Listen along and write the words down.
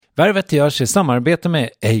Värvet görs i samarbete med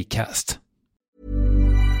Acast.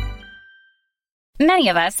 Many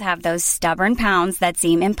of us have those stubborn pounds that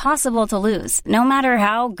seem impossible to lose, no matter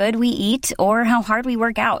how good we eat or how hard we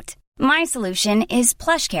work out. My solution is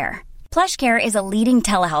PlushCare. PlushCare is a leading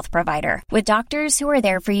telehealth provider with doctors who are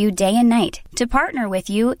there for you day and night to partner with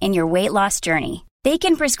you in your weight loss journey. They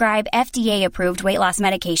can prescribe FDA-approved weight loss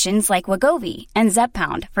medications like Wegovy and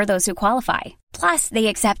Zepbound for those who qualify. Plus, they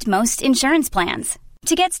accept most insurance plans.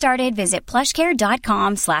 To get started, visit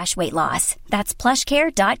plushcare.com/weightloss. That's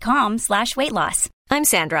plushcare.com/weightloss. I'm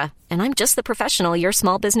Sandra, and I'm just the professional your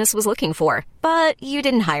small business was looking for. But you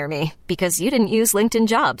didn't hire me because you didn't use LinkedIn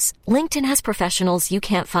Jobs. LinkedIn has professionals you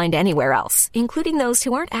can't find anywhere else, including those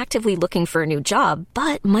who aren't actively looking for a new job,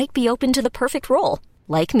 but might be open to the perfect role,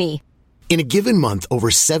 like me. In a given month, over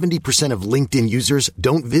 70% of LinkedIn users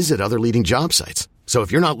don't visit other leading job sites. So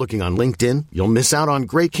if you're not looking on LinkedIn, you'll miss out on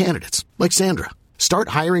great candidates like Sandra.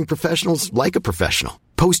 Start hiring professionals like a professional.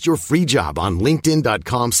 Post your free job on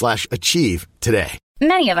linkedin.com/achieve today.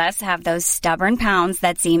 Many of us have those stubborn pounds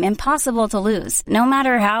that seem impossible to lose, no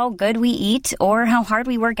matter how good we eat or how hard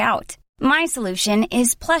we work out. My solution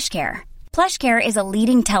is PlushCare. PlushCare is a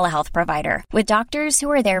leading telehealth provider with doctors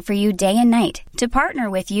who are there for you day and night to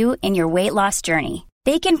partner with you in your weight loss journey.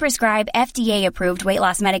 They can prescribe FDA-approved weight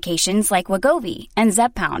loss medications like Wegovy and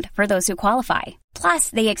Zepbound for those who qualify. Plus,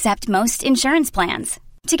 they accept most insurance plans.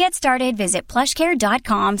 To get started, visit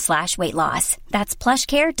plushcare.com/weightloss. That's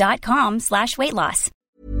plushcare.com/weightloss.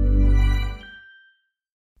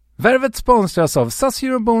 Värvet sponsras av SAS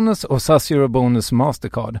Eurobonus och SAS Eurobonus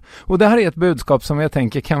Mastercard. Och det här är ett budskap som jag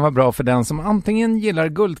tänker kan vara bra för den som antingen gillar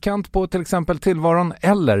guldkant på till exempel tillvaron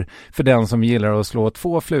eller för den som gillar att slå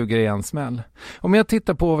 2 flugor i en smäll. Om jag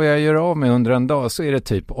tittar på vad jag gör av med under en dag så är det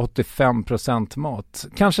typ 85% mat.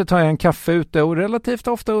 Kanske tar jag en kaffe ute och relativt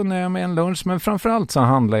ofta unnar jag mig en lunch, men framförallt så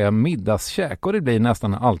handlar jag middagskäk och det blir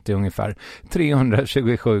nästan alltid ungefär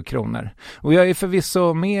 327 kronor. Och jag är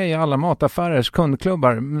förvisso med i alla mataffärers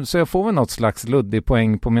kundklubbar så jag får väl något slags luddig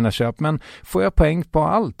poäng på mina köp, men får jag poäng på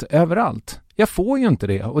allt, överallt? Jag får ju inte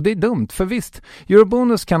det och det är dumt, för visst,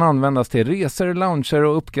 Eurobonus kan användas till resor, lounger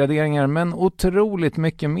och uppgraderingar, men otroligt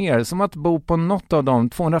mycket mer, som att bo på något av de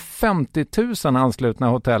 250 000 anslutna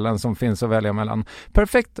hotellen som finns att välja mellan.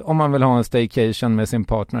 Perfekt om man vill ha en staycation med sin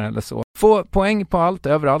partner eller så. Få poäng på allt,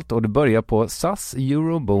 överallt, och det börjar på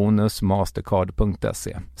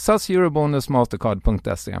saseurobonusmastercard.se.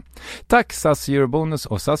 saseurobonusmastercard.se. Tack SAS Eurobonus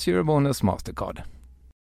och SAS Eurobonus Mastercard.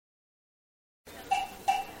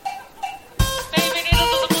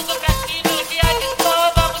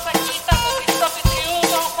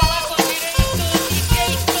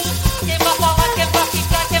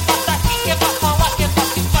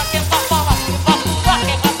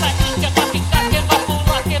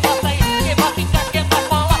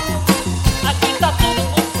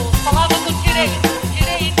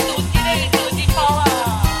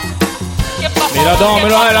 Mina damer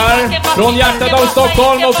och herrar, från hjärtat av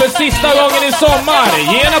Stockholm och för sista gången i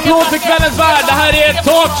sommar, ge en applåd för kvällens värld. Det här är ett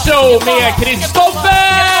talkshow med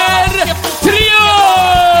Kristoffer Triumf!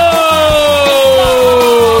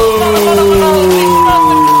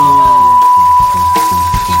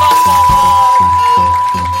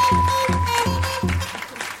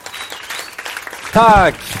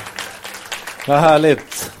 Tack! Vad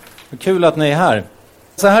härligt. Kul att ni är här.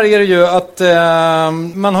 Så här är det ju att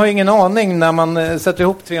man har ingen aning när man sätter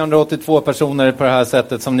ihop 382 personer på det här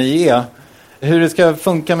sättet som ni är, hur det ska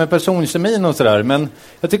funka med personkemin och sådär. Men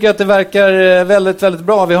jag tycker att det verkar väldigt, väldigt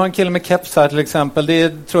bra. Vi har en kille med keps här till exempel.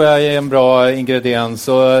 Det tror jag är en bra ingrediens.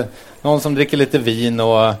 Och någon som dricker lite vin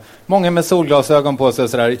och många med solglasögon på sig och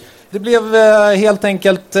sådär. Det blev helt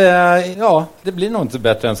enkelt, ja, det blir nog inte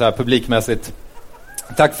bättre än så här publikmässigt.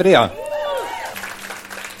 Tack för det.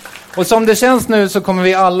 Och som det känns nu så kommer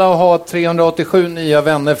vi alla att ha 387 nya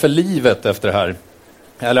vänner för livet efter det här.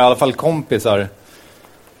 Eller i alla fall kompisar.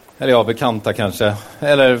 Eller ja, bekanta kanske.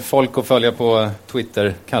 Eller folk att följa på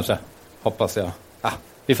Twitter kanske. Hoppas jag.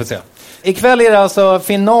 Vi får se. Ikväll är det alltså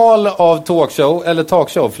final av talkshow,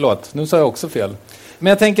 förlåt. Nu sa jag också fel. Men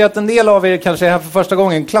jag tänker att en del av er kanske är här för första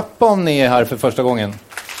gången. Klappa om ni är här för första gången.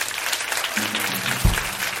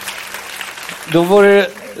 Då vore det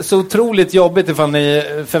så otroligt jobbigt ifall ni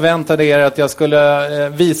förväntade er att jag skulle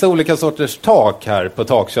visa olika sorters tak här på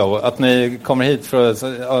talkshow. Att ni kommer hit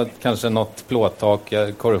för kanske något plåttak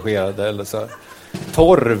korrigerade eller så.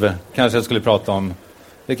 Torv kanske jag skulle prata om.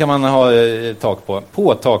 Det kan man ha tak på.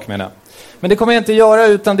 På tak menar jag. Men det kommer jag inte göra,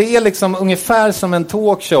 utan det är liksom ungefär som en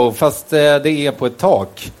talkshow fast det är på ett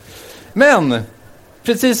tak. Men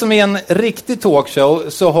precis som i en riktig talkshow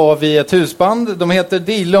så har vi ett husband. De heter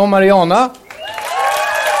Dile och Mariana.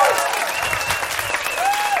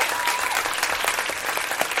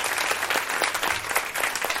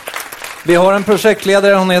 Vi har en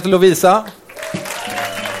projektledare, hon heter Lovisa.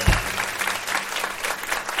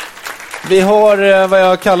 Vi har vad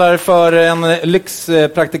jag kallar för en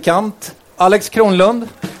lyxpraktikant, Alex Kronlund.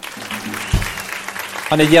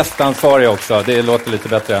 Han är gästansvarig också, det låter lite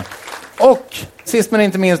bättre. Och sist men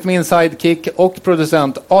inte minst min sidekick och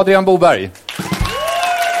producent Adrian Boberg.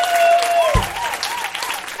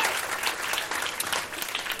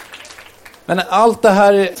 Men allt det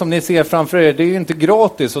här som ni ser framför er, det är ju inte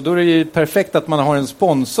gratis, och då är det ju perfekt att man har en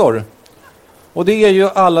sponsor. Och det är ju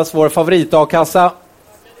allas vår favorit-A-kassa.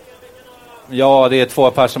 Ja, det är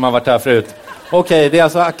 2 personer som har varit här förut. Okej, det är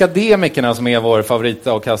alltså akademikerna som är vår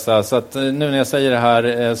favorit-A-kassa. Så att nu när jag säger det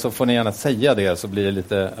här så får ni gärna säga det, så blir det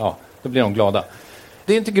lite, ja, då blir de glada.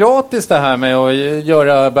 Det är inte gratis det här med att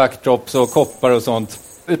göra backdrops och koppar och sånt.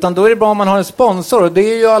 Utan då är det bra om man har en sponsor, och det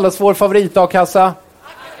är ju allas vår favorit-A-kassa.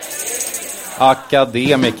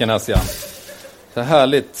 Akademikernas, ja. Så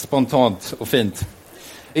härligt, spontant och fint.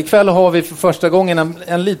 Ikväll har vi för första gången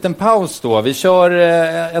en liten paus då. Vi kör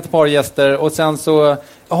ett par gäster och sen så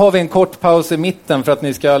har vi en kort paus i mitten för att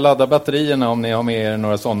ni ska ladda batterierna om ni har med er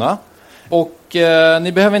några sådana. Och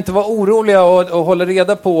ni behöver inte vara oroliga och hålla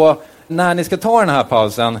reda på när ni ska ta den här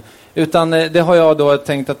pausen. Utan det har jag då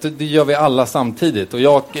tänkt att det gör vi alla samtidigt. Och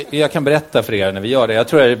jag kan berätta för er när vi gör det. Jag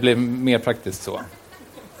tror att det blir mer praktiskt så.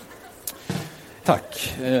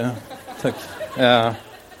 Tack. Tack.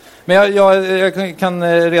 Men jag kan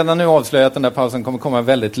redan nu avslöja att den där pausen kommer komma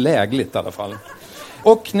väldigt lägligt i alla fall.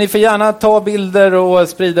 Och ni får gärna ta bilder och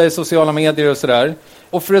sprida i sociala medier och sådär.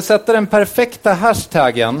 Och för att sätta den perfekta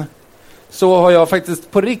hashtaggen så har jag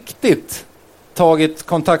faktiskt på riktigt tagit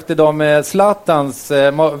kontakt idag med Zlatans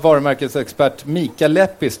varumärkesexpert Mika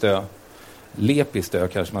Lepistö. Lepistö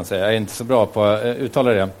kanske man säger, jag är inte så bra på att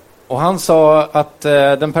uttala det. Och han sa att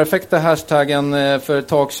den perfekta hashtaggen för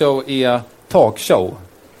talkshow är talkshow.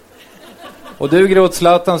 Och duger åt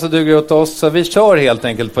Zlatan så duger åt oss, så vi kör helt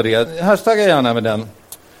enkelt på det. Hashtagga gärna med den.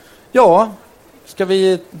 Ja, ska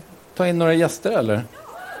vi ta in några gäster eller?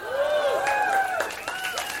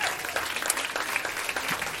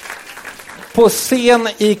 På scen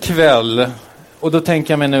ikväll, och då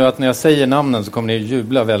tänker jag mig nu att när jag säger namnen så kommer ni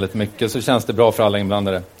jubla väldigt mycket, så känns det bra för alla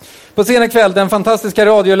inblandade. På scen ikväll, den fantastiska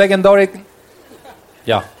radiolegendarik...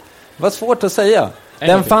 Ja, det var svårt att säga.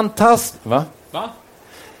 Den fantastiska... Va?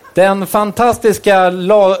 Den fantastiska...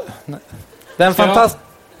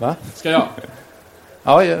 Va? Ska jag?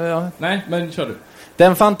 Ja. Nej, men kör du.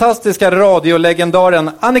 Den fantastiska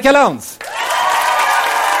radiolegendaren Annika Lantz.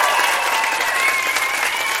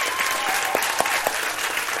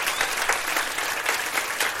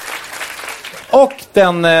 Och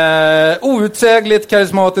den outsägligt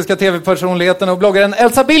karismatiska tv-personligheten och bloggaren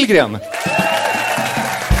Elsa Billgren.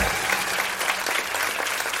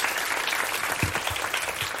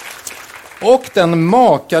 Och den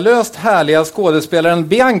makalöst härliga skådespelaren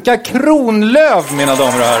Bianca Kronlöf, mina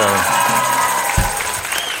damer och herrar.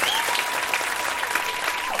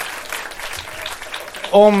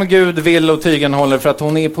 Om Gud vill och tygen håller, för att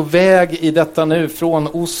hon är på väg i detta nu från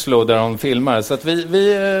Oslo där hon filmar. Så att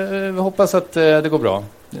vi hoppas att det går bra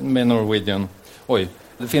med Norwegian. Oj,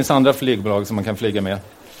 det finns andra flygbolag som man kan flyga med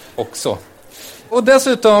också. Och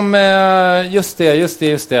dessutom, just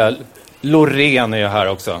det. Loreen är ju här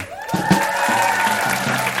också.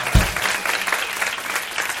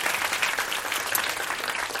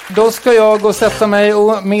 Då ska jag gå och sätta mig,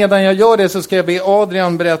 och medan jag gör det så ska jag be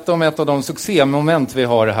Adrian berätta om ett av de succémoment vi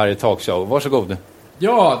har här i talkshow. Varsågod.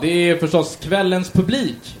 Ja, det är förstås kvällens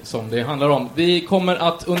publik som det handlar om. Vi kommer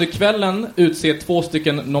att under kvällen utse 2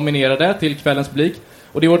 stycken nominerade till kvällens publik.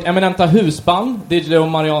 Och det är vårt eminenta husband, DJ och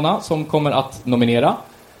Mariana, som kommer att nominera.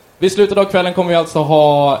 Vid slutet av kvällen kommer vi alltså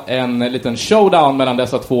ha en liten showdown mellan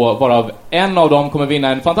dessa 2, varav en av dem kommer vinna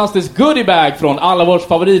en fantastisk goodiebag från alla vårs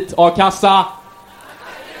favorit A-kassa.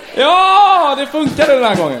 Ja, det funkade den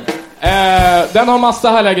här gången. Den har massa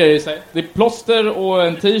härliga grejer i sig. Det är plåster och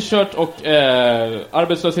en t-shirt och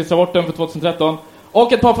arbetslöshetsrapporten för 2013.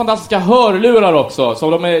 Och ett par fantastiska hörlurar också, så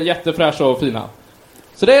de är jättefräscha och fina.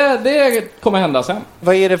 Så det kommer hända sen.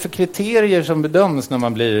 Vad är det för kriterier som bedöms när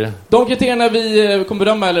man blir... De kriterierna vi kommer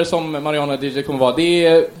bedöma, eller som Mariana DJ kommer vara, det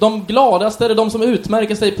är de gladaste, eller de som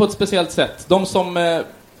utmärker sig på ett speciellt sätt. De som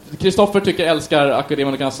Kristoffer tycker älskar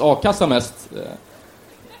akademikernas A-kassa mest.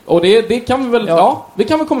 Och det kan vi väl, vi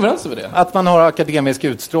kan väl komma överens över det. Att man har akademisk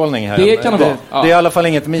utstrålning här. Det kan det vara. Ja. Det är i alla fall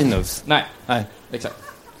inget minus. Nej. Exakt.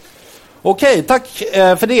 Okej, tack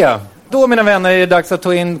för det. Då, mina vänner, är det dags att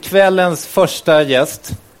ta in kvällens första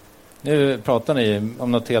gäst. Nu pratar ni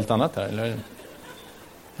om något helt annat här, eller?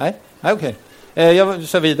 Nej, okej. Jag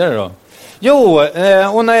kör vidare då. Jo,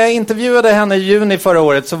 och när jag intervjuade henne i juni förra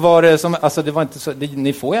året så var det som, alltså det var inte så,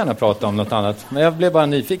 ni får gärna prata om något annat, men jag blev bara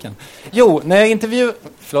nyfiken. Jo, när jag intervjuade,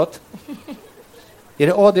 förlåt. Är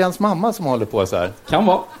det Adrians mamma som håller på så här? Kan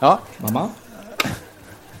vara. Ja. Mamma.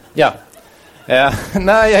 Ja.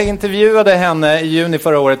 När jag intervjuade henne i juni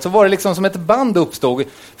förra året så var det liksom som ett band uppstod.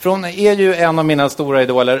 För hon är ju en av mina stora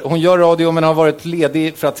idoler. Hon gör radio men har varit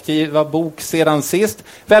ledig för att skriva bok sedan sist.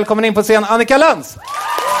 Välkommen in på scen, Annika Lantz!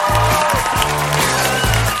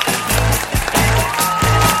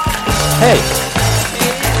 Hej!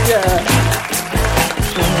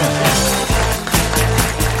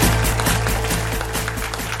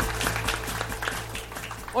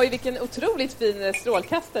 Oj, vilken otroligt fin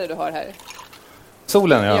strålkastare du har här.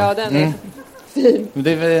 Solen, ja. Ja, den är fin.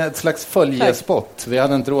 Det är ett slags följespott. Vi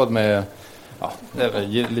hade inte råd med det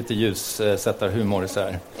var lite ljussättarhumor så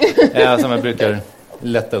här. Som jag brukar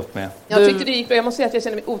lätta upp med. Jag tyckte det gick bra. Jag måste säga att jag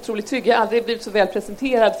känner mig otroligt trygg. Jag har aldrig blivit så väl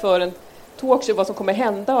presenterad för en talkshow, vad som kommer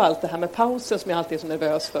hända och allt det här med pausen som jag alltid är så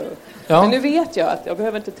nervös för. Ja. Men nu vet jag att jag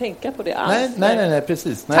behöver inte tänka på det alls. Nej,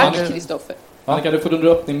 precis. Tack, Kristoffer. Annika, du får dra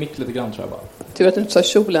upp din mick lite grann, tror jag bara. Tur att du inte sa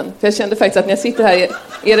kjolen. För jag kände faktiskt att när jag sitter här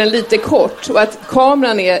är den lite kort och att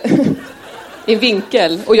kameran är i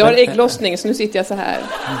vinkel och jag har ägglossning, så nu sitter jag så här.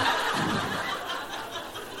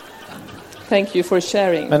 Thank you for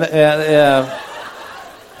sharing. Men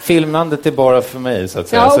filmandet är bara för mig, så att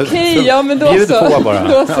säga. Ja, okej. Ja, men då bjud så. på bara.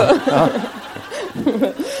 Då så. Ja.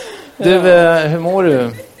 Du, hur mår du?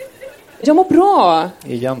 Jag mår bra.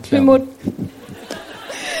 Egentligen.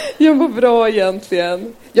 Jag mår bra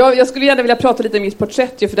egentligen. Jag skulle gärna vilja prata lite om mitt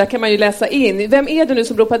porträtt, för där kan man ju läsa in. Vem är det nu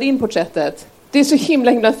som ropade in porträttet? Det är så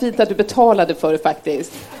himla fint att du betalade för det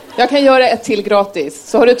faktiskt. Jag kan göra ett till gratis.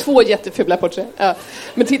 Så har du 2 jättefula porträtt. Ja.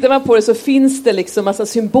 Men tittar man på det så finns det liksom massa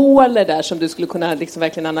symboler där som du skulle kunna liksom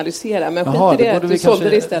verkligen analysera. Men skit i det, du sålde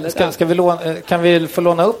det istället. Kan vi få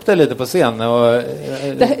låna upp det lite på scen?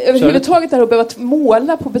 Överhuvudtaget det här att behöva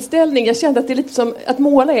måla på beställning. Jag kände att det är lite som att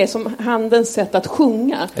måla är som handens sätt att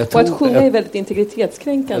sjunga. Och att sjunga är väldigt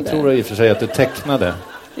integritetskränkande. Jag tror i och för sig att du tecknade.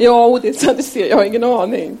 Ja, och det är sant, jag har ingen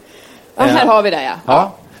aning. Ja, här har vi det,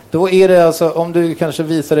 ja. Då är det alltså, om du kanske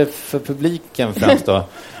visar det för publiken främst då.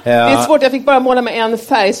 Det är svårt, jag fick bara måla med en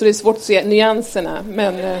färg så det är svårt att se nyanserna.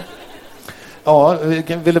 Men... Ja,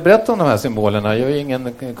 vill du berätta om de här symbolerna? Jag är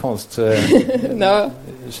ingen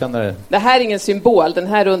känner. Det här är ingen symbol, den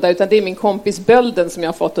här runda, utan det är min kompis Bölden som jag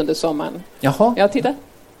har fått under sommaren. Jaha. Ja, titta.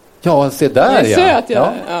 Ja, se där, ja. Söt,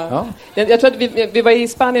 ja. Jag tror att vi var i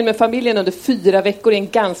Spanien med familjen under 4 veckor i en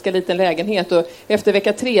ganska liten lägenhet. Och efter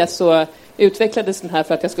vecka 3 så utvecklades den här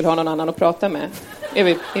för att jag skulle ha någon annan att prata med.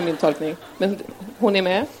 I min tolkning. Men hon är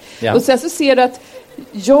med. Ja. Och sen så ser du att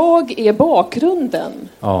jag är bakgrunden.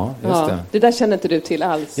 Ja, just det. Det där känner inte du till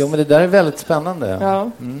alls. Jo, men det där är väldigt spännande. Ja.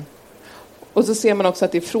 Mm. Och så ser man också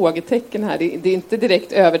att det är frågetecken här. Det är inte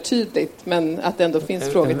direkt övertydligt, men att det ändå finns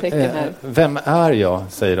frågetecken här. Vem är jag,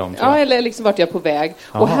 säger de. Ja, eller liksom vart jag är på väg.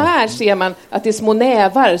 Aha. Och här ser man att det är små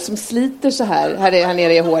nävar som sliter så här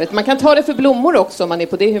nere i håret. Man kan ta det för blommor också om man är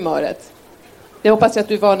på det humöret. Det hoppas jag att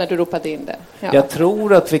du var när du ropade in det. Ja. Jag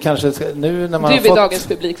tror att vi kanske ska, nu när man du är dagens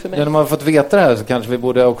publik för mig. Nu när man har fått veta det här så kanske vi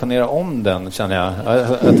borde auktionera om den, känner jag.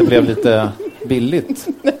 Att det blev lite billigt.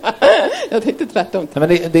 Jag tänkte tvärtom. Nej,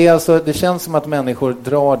 men det är alltså, det känns som att människor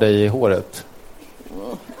drar dig i håret.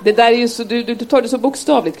 Det där är ju så, du tar det så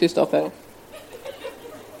bokstavligt, Kristoffer.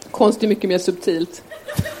 Konst är mycket mer subtilt.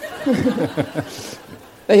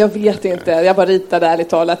 Jag vet inte. Jag bara ritade ärligt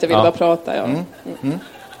talat. Jag ville bara prata. Ja.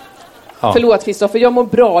 Ja. Förlåt, Kristoffer. Jag mår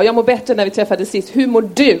bra. Jag mår bättre när vi träffades sist. Hur mår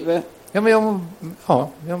du? Ja, men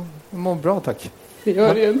jag mår bra, tack. Det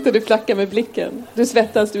gör du inte. Du flackar med blicken. Du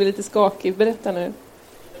svettas. Du är lite skakig. Berätta nu.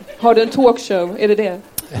 Har du en talkshow? Är det det?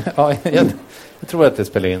 Ja, jag tror att det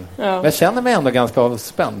spelar in. Ja. Men jag känner mig ändå ganska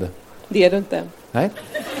avspänd. Det är du inte. Nej.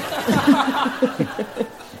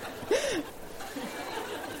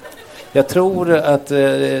 Jag tror att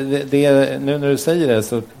det är, nu när du säger det,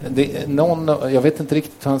 så det är någon, jag vet inte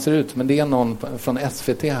riktigt hur han ser ut, men det är någon från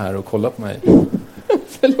SVT här och kollar på mig.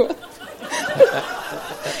 Förlåt.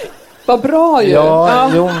 Vad bra ju.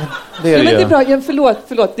 Ja. Jo, det är det ju. Men det är bra. Ja,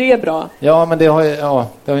 förlåt, det är bra. Ja, men det har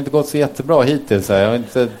inte gått så jättebra hittills. Jag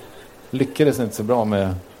lyckades inte så bra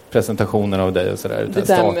med presentationen av dig och sådär.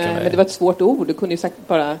 Men det var ett svårt ord. Du kunde ju sagt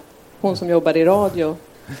bara hon som jobbade i radio.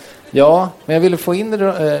 Ja, men jag ville få in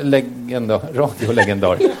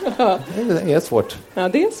radiolegendar. Ja. Det är svårt. Ja,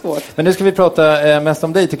 det är svårt. Men nu ska vi prata mest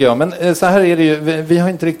om dig, tycker jag. Men så här är det ju, vi har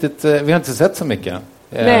inte sett så mycket.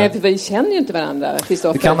 Nej, vi känner ju inte varandra,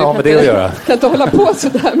 Kristoffer. Det kan ha med det att göra. Kan inte hålla på så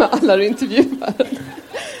där med alla du intervjuar.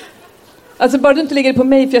 Alltså bara du inte lägger det på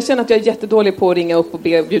mig, för jag känner att jag är jättedålig på att ringa upp och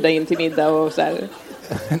bjuda in till middag och så här.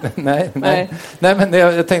 Nej, men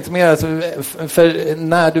jag tänkte mer alltså, för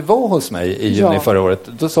när du var hos mig i juni förra året,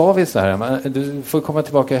 då sa vi så här, du får komma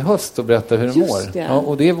tillbaka i höst och berätta hur du mår. Ja,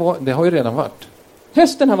 och det har ju redan varit.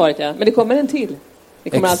 Hösten har varit, ja, men det kommer en till. Det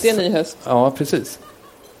kommer alltid en ny höst. Ja, precis.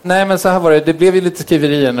 Nej, men så här var det. Det blev ju lite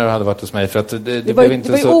skriverier när du hade varit hos mig. För att det var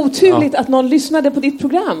blev ju oturligt att någon lyssnade på ditt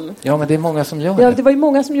program. Ja, men det är många som gör det. Ja, det var ju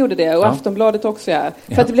många som gjorde det. Och Aftonbladet också, ja.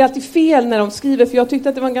 För att det blir alltid fel när de skriver. För jag tyckte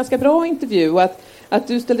att det var en ganska bra intervju. Och att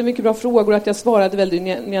du ställde mycket bra frågor. Och att jag svarade väldigt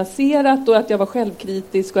nyanserat. Och att jag var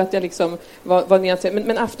självkritisk. Och att jag liksom var nyanserad.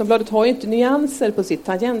 Men Aftonbladet har ju inte nyanser på sitt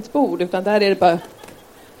tangentbord. Utan där är det bara...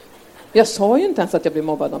 Jag sa ju inte ens att jag blev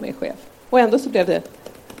mobbad av min chef. Och ändå så blev det...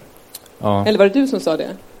 Ja. Eller var det du som sa det?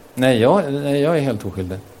 Nej, jag är helt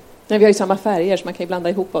oskyldig. Nej, vi har ju samma färger så man kan ju blanda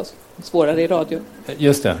ihop oss. Svårare i radio.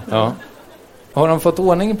 Just det, ja. Har de fått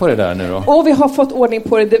ordning på det där nu då? Och vi har fått ordning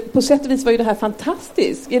på det. På sätt och vis var ju det här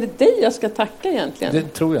fantastiskt. Är det dig jag ska tacka egentligen?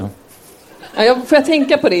 Det tror jag. Ja, får jag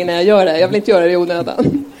tänka på det innan jag gör det? Jag vill inte göra det i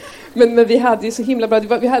onödan. Men vi hade ju så himla bra.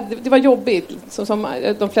 Det var jobbigt. Som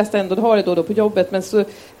de flesta ändå har det då på jobbet. Men så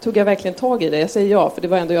tog jag verkligen tag i det. Jag säger ja, för det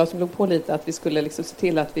var ändå jag som låg på lite. Att vi skulle liksom se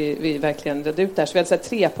till att vi verkligen redde ut det här. Så vi hade så här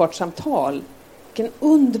trepartssamtal. Vilken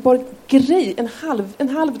underbar grej. En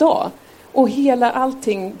halv dag. Och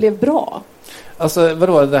allting blev bra. Alltså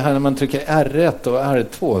vadå, det här när man trycker R1 och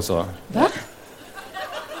R2 och så? Va?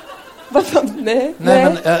 Nej.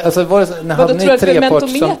 Men alltså var det, när hade ni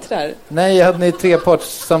trepartssamtal? Nej, hade ni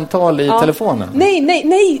trepartssamtal i telefonen? Nej.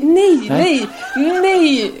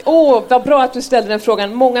 Vad bra att du ställde den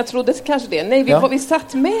frågan. Många trodde kanske det. Nej, vi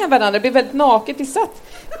satt med varandra. Det blev väldigt naket.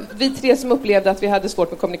 Vi tre som upplevde att vi hade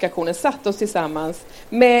svårt med kommunikationen satt oss tillsammans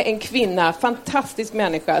med en kvinna, fantastisk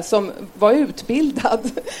människa som var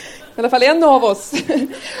utbildad. I alla fall en av oss.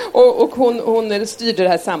 och hon styrde det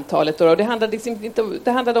här samtalet. Då. Och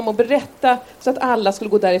det handlade om att berätta så att alla skulle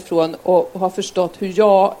gå därifrån och ha förstått hur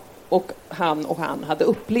jag och han hade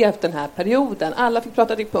upplevt den här perioden. Alla fick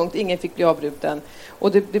prata till punkt, ingen fick bli avbruten.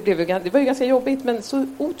 Och det var ju ganska jobbigt, men så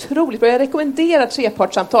otroligt bra. Jag rekommenderar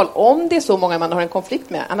trepartssamtal om det är så många man har en konflikt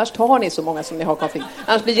med. Annars tar ni så många som ni har konflikt.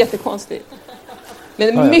 Annars blir det jättekonstigt.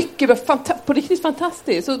 Men mycket bra, på riktigt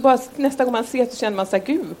fantastiskt. Så bara nästa gång man ser så känner man så här,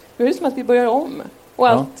 gud, nu är det som att vi börjar om. Och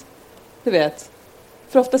allt, du vet.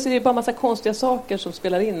 För ofta är det bara massa konstiga saker som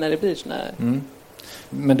spelar in när det blir såna här...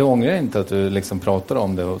 Men du ångrar inte att du liksom pratar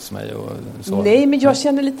om det hos mig och så? Nej, men jag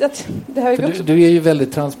känner lite att... Det här är du är ju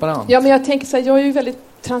väldigt transparent. Ja, men jag tänker så här, jag är ju väldigt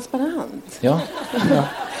transparent. Ja.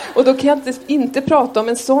 Och då kan jag inte prata om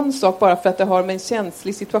en sån sak bara för att det har med en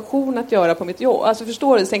känslig situation att göra på mitt jobb. Alltså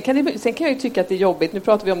förstår du? Sen kan jag ju tycka att det är jobbigt. Nu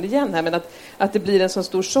pratar vi om det igen här, men att det blir en sån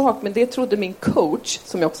stor sak. Men det trodde min coach,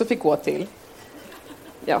 som jag också fick gå till.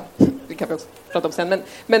 Ja, det kan vi också prata om sen.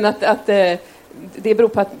 Men att det beror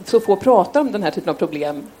på att så få pratar om den här typen av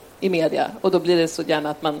problem i media. Och då blir det så gärna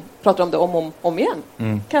att man pratar om det om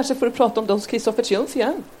igen. Kanske får du prata om det hos Kristoffer Triumf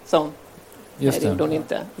igen, sa hon. Nej, det gjorde hon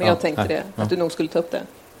inte. Men jag tänkte det, att du nog skulle ta upp det.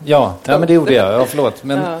 Ja, men det gjorde jag. Ja, förlåt.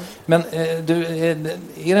 Men du,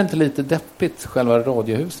 är det inte lite deppigt, själva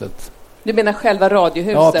radiohuset? Du menar själva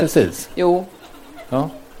radiohuset? Ja, precis. Jo. Ja.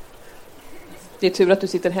 Det är tur att du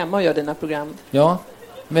sitter hemma och gör dina program. Ja,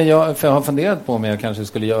 men jag har funderat på om jag kanske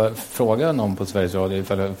skulle fråga någon på Sveriges Radio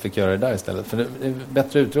ifall jag fick göra det där istället. För det är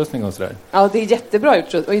bättre utrustning och sådär. Ja, det är jättebra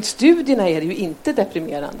utrustning. Och i studierna är det ju inte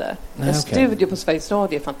deprimerande. En studio på Sveriges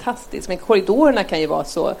Radio är fantastisk. Men korridorerna kan ju vara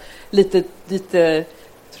så lite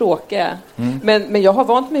tråkiga. Men jag har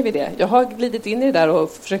vant mig vid det. Jag har glidit in i det där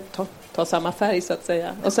och försökt ta samma färg så att säga.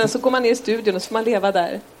 Och sen så går man ner i studion och så får man leva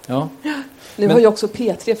där. Ja. Nu har ju också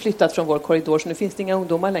P3 flyttat från vår korridor, så nu finns det inga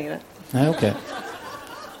ungdomar längre. Nej, okej.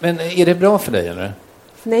 Men är det bra för dig eller?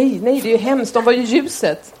 Nej, det är ju hemskt. De var ju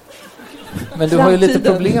ljuset. Men du har ju lite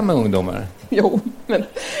problem med ungdomar. Jo, men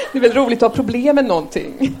det är väl roligt att ha problem med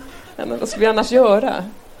någonting. Vad ska vi annars göra?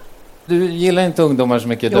 Du gillar inte ungdomar så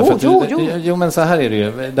mycket. Jo, men så här är det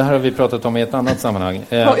ju. Det här har vi pratat om i ett annat sammanhang.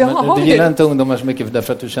 Du gillar inte ungdomar så mycket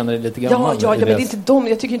därför att du känner dig lite gammal. Ja, men det är inte dem.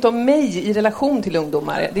 Jag tycker inte om mig i relation till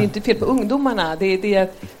ungdomar. Det är inte fel på ungdomarna. Det är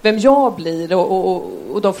vem jag blir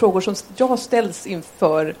och de frågor som jag ställs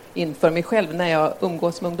inför mig själv när jag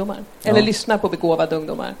umgås med ungdomar. Eller lyssnar på begåvade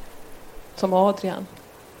ungdomar. Som Adrian.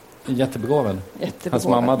 Jättebegåvad. Hans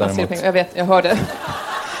mamma däremot. Jag vet, jag hörde.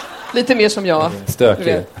 Lite mer som jag.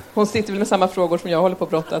 Stökig. Hon sitter väl med samma frågor som jag håller på att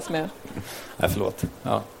brottas med. Nej, förlåt.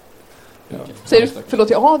 Ja. Säger du förlåt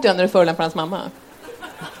till Adrian när du förolämpar hans mamma?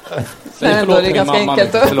 Nej, då är det ganska enkelt.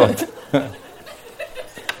 Förlåt.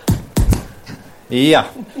 Ja.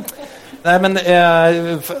 Nej, men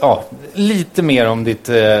lite mer om ditt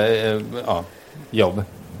jobb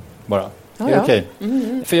bara. Ja, det är okej.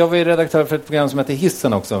 För jag var ju redaktör för ett program som heter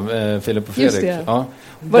Hissen också, Filip och Fredrik. Just det. Ja.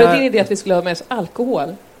 Var det din idé att vi skulle ha med oss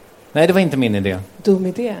alkohol? Nej, det var inte min idé. Dum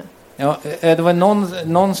idé. Ja, det var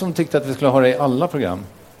någon som tyckte att vi skulle ha det i alla program.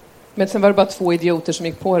 Men sen var det bara 2 idioter som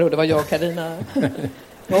gick på det och det var jag och Carina.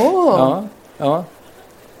 Ja.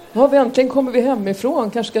 Ja, äntligen kommer vi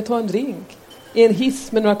hemifrån. Kanske ska ta en drink. I en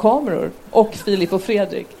hiss med några kameror. Och Filip och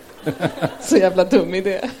Fredrik. Så jävla dum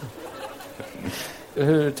idé.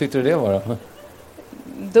 Hur tyckte du det var då?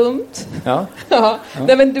 Dumt. Ja.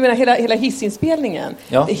 Nej, men du menar hela hissinspelningen.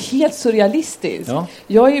 Ja. Det är helt surrealistiskt. Ja.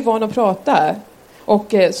 Jag är ju van att prata.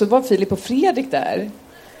 Och så var Filip och Fredrik där.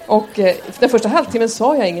 Och den första halvtimmen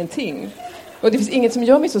sa jag ingenting. Och det finns inget som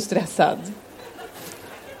gör mig så stressad.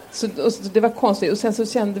 Så det var konstigt. Och sen så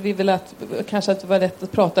kände vi väl att kanske att det var lätt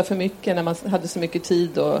att prata för mycket när man hade så mycket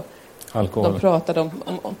tid. Och alkohol.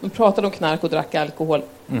 De pratade om knark och drack alkohol.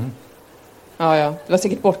 Mm. Ja. Det var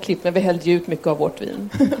säkert bortklippt, men vi hällde ut mycket av vårt vin.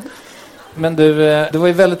 Men du, det var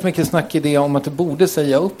ju väldigt mycket snack i det om att du borde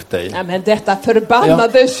säga upp dig. Ja, men detta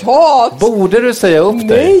förbannade tjat! Borde du säga upp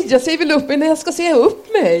dig? Nej, jag säger väl upp mig när jag ska säga upp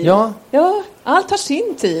mig. Ja. Ja, allt tar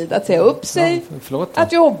sin tid. Att säga upp sig, Förlåt då.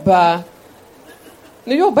 att jobba.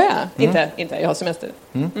 Nu jobbar jag. Inte, jag har semester.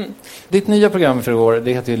 Ditt nya program för i år,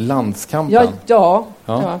 det heter ju Landskampen. Ja,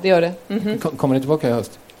 det gör det. Kommer det tillbaka i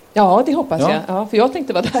höst? Ja, det hoppas jag. Ja, för jag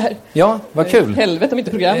tänkte vara där. Ja, vad kul. Helvete om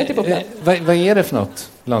inte programmet är på plats. Vad är det för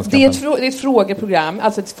något, Landskampen? Det är ett frågeprogram,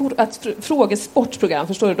 alltså ett frågesportprogram,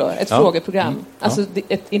 förstår du då? Ett frågeprogram. Alltså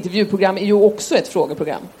ett intervjuprogram är ju också ett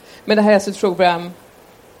frågeprogram. Men det här är alltså ett frågeprogram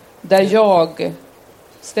där jag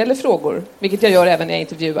ställer frågor, vilket jag gör även när jag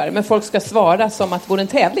intervjuar. Men folk ska svara som att det vore en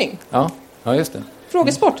tävling. Ja, just det.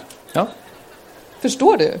 Frågesport. Ja.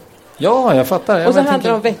 Förstår du? Ja, jag fattar. Och så handlar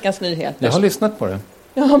det om veckans nyheter. Jag har lyssnat på det.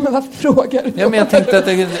 Ja, men varför frågar du? Ja, men jag tänkte att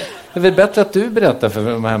det är väl bättre att du berättar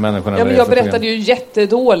för de här människorna. Ja, men jag berättade ju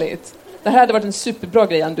jättedåligt. Det här hade varit en superbra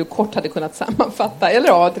grej om du kort hade kunnat sammanfatta.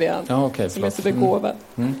 Eller Adrian, ja, okay, som är så begåvad.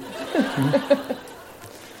 Ja,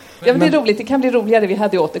 men det är roligt. Det kan bli roligare. Vi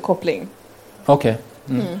hade återkoppling. Okej.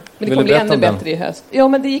 Men det kommer bli ännu bättre i höst. Ja,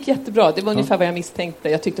 men det gick jättebra. Det var ungefär vad jag misstänkte.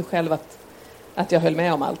 Jag tyckte själv att jag höll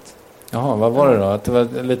med om allt. Jaha, vad var det då? Att det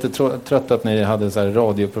var lite trött att ni hade så här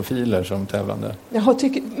radioprofiler som tävlande?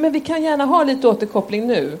 Men vi kan gärna ha lite återkoppling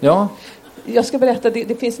nu. Ja. Jag ska berätta,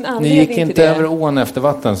 det finns en anledning till det. Ni gick inte över ån efter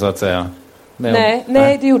vatten, så att säga?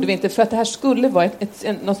 Nej, det gjorde vi inte. För att det här skulle vara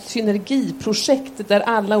något synergiprojekt där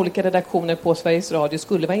alla olika redaktioner på Sveriges Radio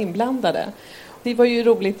skulle vara inblandade. Det var ju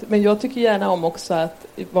roligt, men jag tycker gärna om också att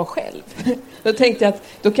vara själv. Då tänkte jag att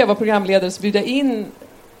då kan jag vara programledare och bjuda in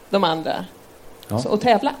de andra och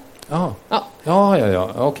tävla. Ja.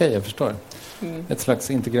 Okej, jag förstår. Ett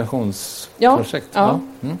slags integrationsprojekt. Ja.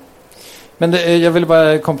 Men jag vill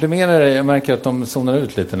bara komplimera dig. Jag märker att de zonar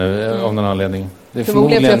ut lite nu av någon anledning. Det är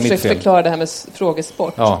förmodligen för jag mitt försökt fel. förklara det här med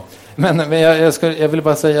frågesport. Ja, men jag vill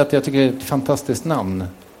bara säga att jag tycker det är ett fantastiskt namn.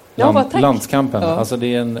 Landskampen. Ja. Alltså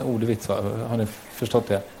det är en ordvits, va? Har ni förstått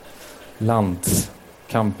det?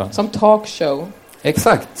 Landskampen. Som talkshow.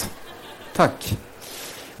 Exakt. Tack.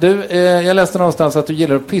 Du, jag läste någonstans att du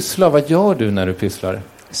gillar att pyssla. Vad gör du när du pysslar?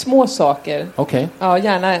 Små saker. Okej. Ja,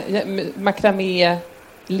 gärna makramé,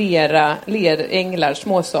 lera, leränglar,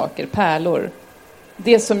 små saker, pärlor.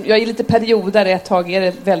 Det som, jag är lite perioder, ett tag är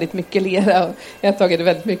det väldigt mycket lera och ett tag är det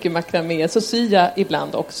väldigt mycket makramé. Så syr jag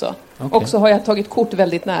ibland också. Okay. Och så har jag tagit kort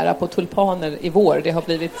väldigt nära på tulpaner i vår. Det har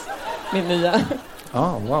blivit min nya...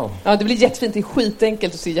 Wow. Ja, det blir jättefint. Det är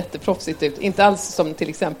skitenkelt och ser jätteproffsigt ut. Inte alls som till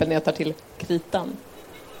exempel när jag tar till kritan.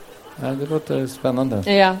 Ja, det låter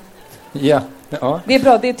spännande. Ja. Det är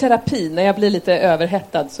bra, det är terapi. När jag blir lite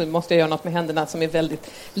överhettad så måste jag göra något med händerna som är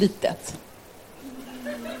väldigt litet.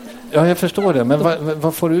 Ja, jag förstår det. Men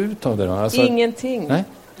vad får du ut av det då? Alltså... Ingenting. Nej?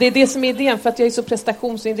 Det är det som är idén, för att jag är så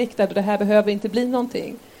prestationsinriktad och det här behöver inte bli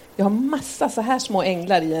någonting. Jag har massa så här små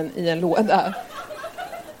änglar i en låda.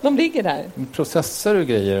 De ligger där. Processar du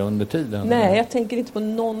grejer under tiden? Nej, jag tänker inte på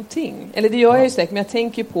någonting. Eller det gör jag ju säkert, men jag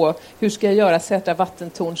tänker på hur ska jag göra sätta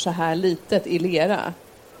vattentorn så här litet i lera.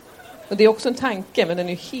 Och det är också en tanke, men den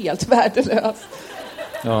är ju helt värdelös.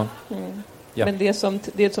 Ja. Ja. Men det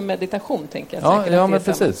är som meditation, tänker jag. Ja, men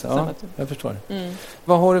precis. Ja, jag förstår.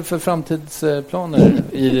 Vad har du för framtidsplaner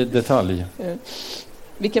i detalj?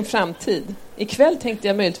 Vilken framtid? Ikväll tänkte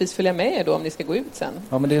jag möjligtvis följa med er då om ni ska gå ut sen.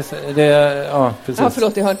 Ja, men precis. Ja,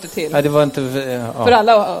 förlåt, jag hör inte till. Nej, det var inte... För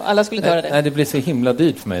alla skulle höra det. Nej, det blir så himla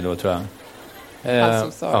dyrt för mig då, tror jag. Han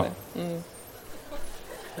som sa det.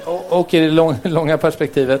 Och i det långa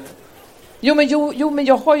perspektivet? Jo, men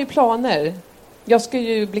jag har ju planer. Jag ska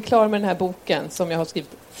ju bli klar med den här boken som jag har skrivit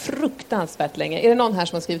fruktansvärt länge. Är det någon här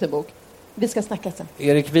som har skrivit en bok? Vi ska snacka sen.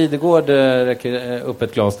 Erik Videgård räcker upp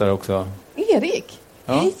ett glas där också. Erik?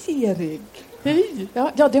 Ja. Hej Erik. Hej.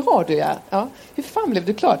 Ja, det har du ja. Hur fan blev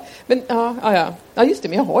du klar? Men ja, just det,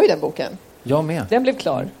 men jag har ju den boken. Jag med. Den blev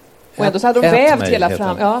klar. Och ändå så hade de vävt hela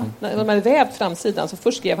fram. Ja, de hade vävt framsidan. Så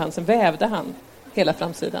först skrev han, sen vävde han hela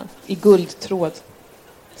framsidan i guldtråd.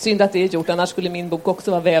 Synd att det är gjort, annars skulle min bok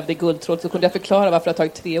också vara vävd i guldtråd. Så kunde jag förklara varför det har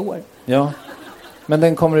tagit 3 år. Ja, men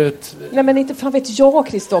den kommer ut... Nej, men inte fan vet jag,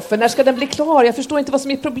 Kristoffer. När ska den bli klar? Jag förstår inte vad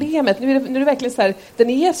som är problemet. Nu är det verkligen så här, den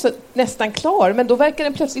är så nästan klar, men då verkar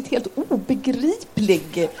den plötsligt helt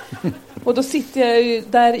obegriplig. Och då sitter jag ju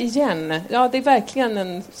där igen. Ja, det är verkligen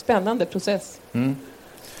en spännande process. Mm.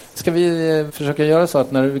 Ska vi försöka göra så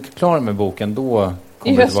att när du är klar med boken, då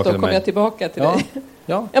kommer i höst då kommer jag tillbaka till dig.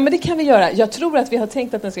 Ja, men det kan vi göra. Jag tror att vi har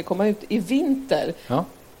tänkt att den ska komma ut i vinter. Ja.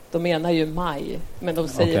 De menar ju maj, men de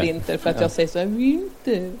säger vinter för att jag säger så här,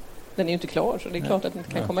 vinter. Den är ju inte klar, så det är klart att den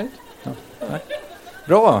inte kan komma ut. Ja.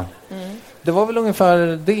 Bra. Det var väl ungefär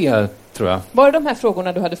det, tror jag. Var det de här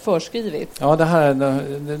frågorna du hade förskrivit? Ja,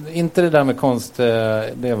 inte det där med konst,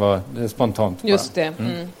 det var spontant. Just det.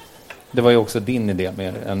 Det var ju också din idé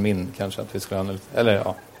mer än min, kanske, att vi skulle analysera. Eller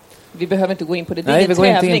ja. Vi behöver inte gå in på det. Det är en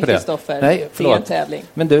tävling, Kristoffer. Nej, förlåt. Det är en tävling.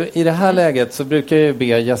 Men du, i det här läget så brukar jag ju be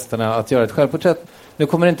gästerna att göra ett självporträtt. Nu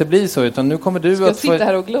kommer det inte bli så, utan nu kommer du att sitta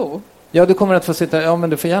här och glo. Ja, du kommer att få sitta... Ja, men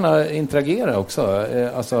du får gärna interagera också.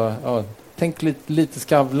 Tänk lite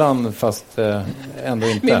Skavlan, fast ändå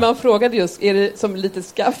inte. Min man frågade just, är det som lite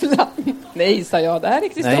Skavlan? Nej, sa jag. Det här är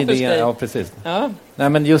Kristoffers grej. Ja, precis. Ja. Nej,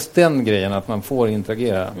 men just den grejen, att man får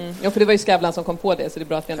interagera. Ja, för det var ju Skavlan som kom på det, så det är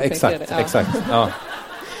bra att vi ändå tänkte det. Exakt, ja.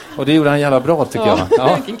 Och det gjorde han jävla bra, tycker jag.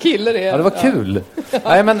 Ja. Vilken kille det är. Ja, det var kul.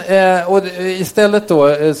 Nej, men, och istället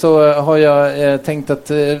då så har jag tänkt att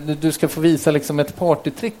du ska få visa liksom ett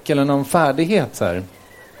partytrick eller någon färdighet så här,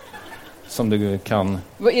 som du kan.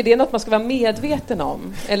 Är det något man ska vara medveten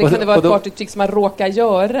om? Eller kan det vara ett partytrick som man råkar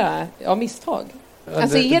göra av misstag?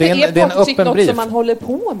 Alltså är det partytrick något som man håller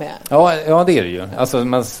på med? Ja, det är det ju. Alltså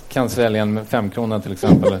man kan svälja en 5-krona till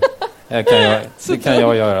exempel. Det kan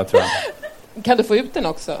jag göra, tror jag. Kan du få ut den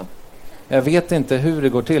också? Jag vet inte hur det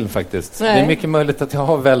går till faktiskt. Nej. Det är mycket möjligt att jag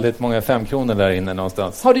har väldigt många 5-kronor där inne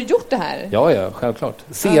någonstans. Har du gjort det här? Ja, självklart.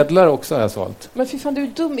 Sedlar också har jag svalt. Men fy fan, du är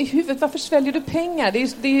dum i huvudet. Varför sväljer du pengar? Det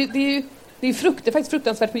är faktiskt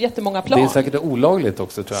fruktansvärt på jättemånga plan. Det är säkert olagligt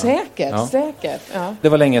också, tror jag. Säkert. Ja. Det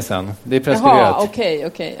var länge sedan. Det är preskriberat. Jaha,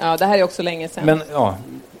 okej. Ja, det här är också länge sedan. Men ja,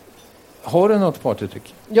 har du något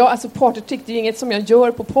partytrick? Ja, alltså partytrick, det är inget som jag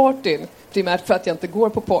gör på partyn. Primärt för att jag inte går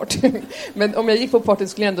på partyn. Men om jag gick på partyn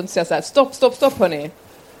skulle jag ändå inte säga så här: stopp hörni.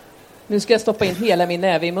 Nu ska jag stoppa in hela min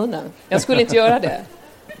näve i munnen. Jag skulle inte göra det.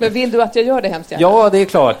 Men vill du att jag gör det hemskt gärna? Ja, det är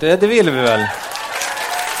klart. Det vill vi väl.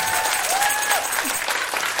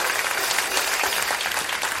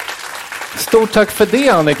 Stort tack för det,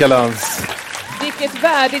 Annika Lantz. Vilket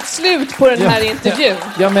värdigt slut på den här intervjun.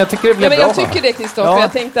 Ja, men jag tycker det blev bra. Jag tycker det, Kristoffer. Ja.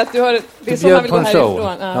 Jag tänkte att du har... Det är som man vill gå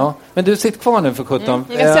härifrån. Ja. Men du sitter kvar nu för 17.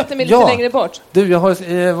 Jag sätter mig lite längre bort. Du, jag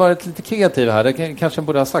har varit lite kreativ här. Det kanske jag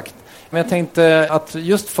borde ha sagt. Men jag tänkte att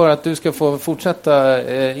just för att du ska få fortsätta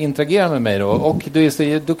interagera med mig då. Och du är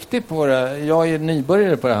så duktig på det. Jag är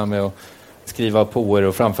nybörjare på det här med att skriva poer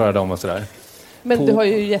och framföra dem och sådär. Men du har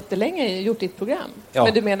ju jättelänge gjort ditt program. Ja,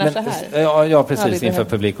 men du menar så här? Ja, precis. Inför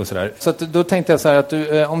publik och sådär. Så att då tänkte jag så här att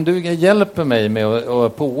om du hjälper mig med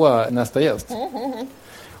att påa nästa gäst.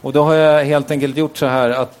 Och då har jag helt enkelt gjort så här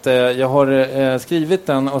att jag har skrivit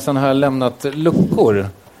den och sen har jag lämnat luckor.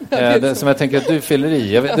 Som jag tänker att du fyller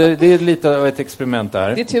i. Det är lite av ett experiment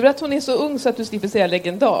där. Det är tur att hon är så ung så att du slipper säga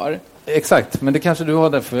legendar. Exakt, men det kanske du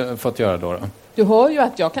har fått göra då. Du hör ju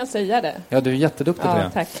att jag kan säga det. Ja, du är jätteduktig på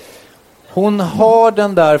det. Tack. Hon har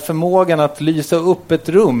den där förmågan att lysa upp ett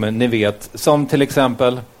rum, ni vet. Som till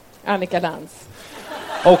exempel Annika Lantz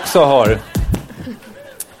också har.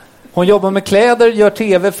 Hon jobbar med kläder, gör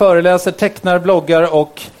tv, föreläser, tecknar, bloggar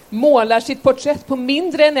och målar sitt porträtt på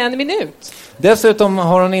mindre än 1 minut. Dessutom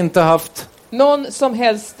har hon inte haft någon som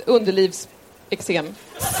helst underlivsexem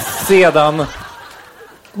sedan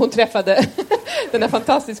hon träffade den här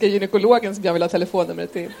fantastiska gynekologen som jag vill ha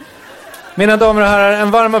telefonnumret till. Mina damer och herrar,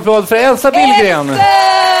 en varm applåd för Elsa Billgren.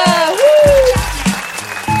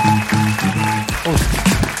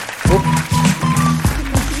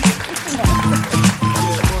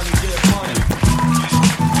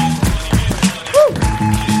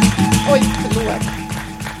 Oj, förlåt.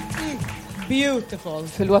 Beautiful.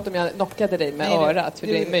 Förlåt om jag knockade dig med örat, för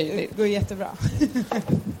det är möjligt. Det går jättebra.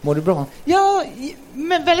 Mår du bra? Ja,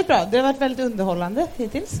 men väldigt bra. Det har varit väldigt underhållande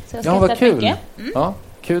hittills. Så jag vad kul. Mm. Ja.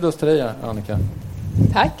 Kudos till dig, Annika.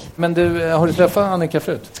 Tack. Men du, har du träffat Annika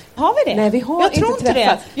förut? Har vi det? Nej, vi har jag tror inte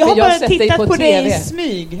träffat. det. Jag har bara sett dig tittat på dig TV. i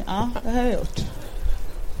smyg. Ja, det har jag gjort.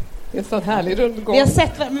 Det är en sån härlig rundgång. Vi har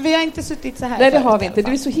sett, men vi har inte suttit så här. Nej, det har vi inte.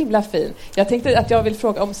 Du är så himla fin. Jag tänkte att jag vill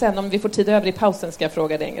fråga om sen, om vi får tid över i pausen, ska jag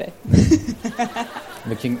fråga dig en grej.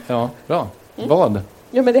 Ja, bra. Vad?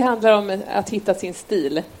 Ja, men det handlar om att hitta sin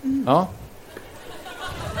stil. Ja.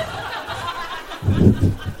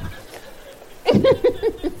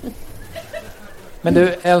 Men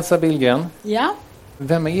du, Elsa Billgren, Ja.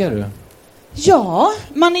 vem är du? Ja,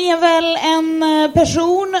 man är väl en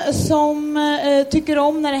person som tycker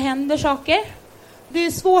om när det händer saker. Det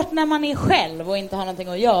är svårt när man är själv och inte har någonting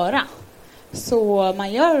att göra. Så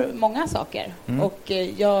man gör många saker. Och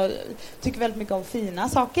jag tycker väldigt mycket om fina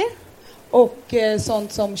saker. Och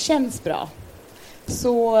sånt som känns bra.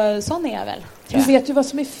 Så sån är jag väl. Hur vet du vad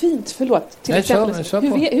som är fint? Förlåt. Till exempel. Kör på.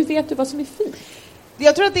 Hur vet du vad som är fint?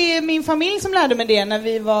 Jag tror att det är min familj som lärde mig det.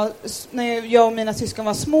 När jag och mina syskon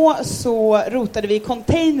var små så rotade vi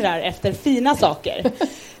containrar efter fina saker.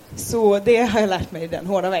 Så det har jag lärt mig den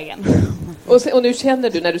hårda vägen. Och nu känner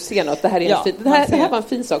du när du ser något, det här är en fin, det här var en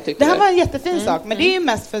fin sak, tyckte Det här du? var en jättefin sak, men det är ju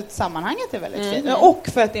mest för att sammanhanget är väldigt fint. Och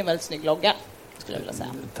för att det är en väldigt snygg logga, skulle jag vilja säga.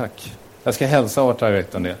 Tack. Jag ska hälsa Art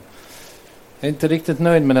Direct om det. Jag är inte riktigt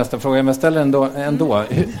nöjd med nästa fråga, men jag ställer ändå.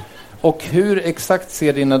 Hur exakt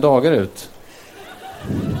ser dina dagar ut?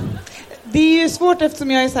 Det är ju svårt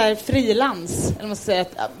eftersom jag är så här frilans. Jag måste säga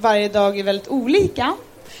att varje dag är väldigt olika.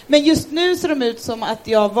 Men just nu ser de ut som att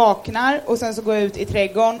jag vaknar och sen så går jag ut i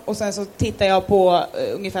trädgården och sen så tittar jag på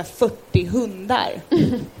ungefär 40 hundar.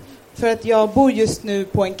 För att jag bor just nu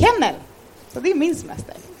på en kennel. Så det är min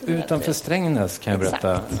semester. Utanför Strängnäs kan jag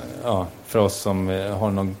berätta för oss som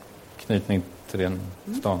har någon knytning till den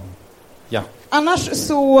stan. Ja. Annars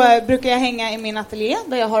så brukar jag hänga i min ateljé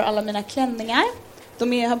där jag har alla mina klänningar.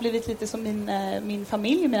 De har blivit lite som min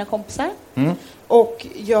familj, mina kompisar. Och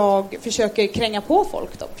jag försöker kränga på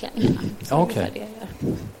folk de klänningarna. Okej.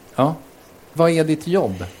 Ja. Vad är ditt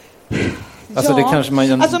jobb? Alltså, det kanske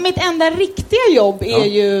man... alltså mitt enda riktiga jobb är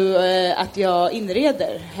ju att jag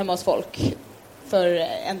inreder hemma hos folk för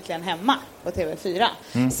Äntligen Hemma på TV4.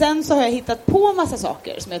 Sen så har jag hittat på massa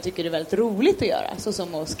saker som jag tycker är väldigt roligt att göra. Så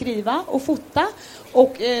som att skriva och fota.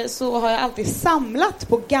 Och så har jag alltid samlat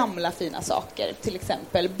på gamla fina saker. Till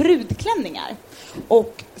exempel brudklänningar.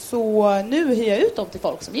 Och så nu hyr jag ut dem till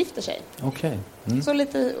folk som gifter sig. Okej. Så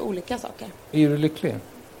lite olika saker. Är du lycklig?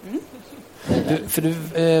 För du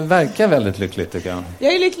verkar väldigt lycklig, tycker jag.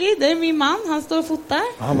 Jag är lycklig. Det är min man. Han står och fotar.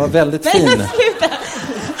 Han var väldigt fin. Sluta!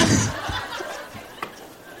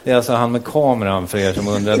 Det är alltså han med kameran, för er som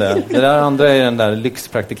undrade. Det där andra är den där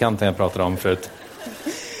lyxpraktikanten jag pratade om förut.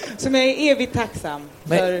 Som jag är evigt tacksam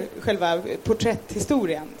för själva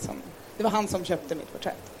porträtthistorien. Det var han som köpte mitt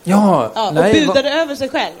porträtt. Ja, och budade över sig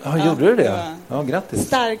själv. Ja, gjorde du det? Ja, grattis.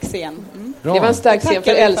 Stark scen. Bra. Det var en stark scen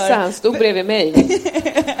för Elsa, han stod bredvid mig.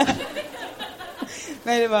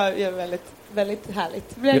 Nej, det var väldigt, väldigt härligt.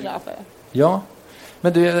 Det blev jag glad för. Ja,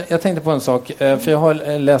 men du, jag tänkte på en sak. För jag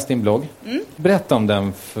har läst din blogg. Berätta om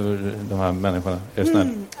den för de här människorna.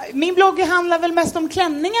 Min blogg handlar väl mest om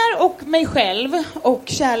klänningar och mig själv. Och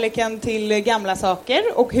kärleken till gamla saker.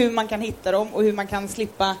 Och hur man kan hitta dem. Och hur man kan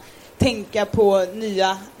slippa tänka på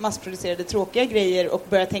nya massproducerade tråkiga grejer. Och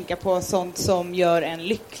börja tänka på sånt som gör en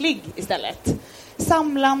lycklig istället.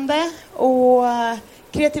 Samlande och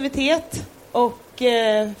kreativitet och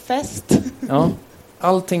fest. Ja.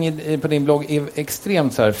 Allting på din blogg är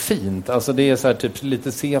extremt så här fint. Alltså det är så här typ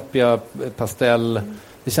lite sepia, pastell.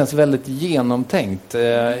 Det känns väldigt genomtänkt.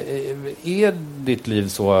 Är ditt liv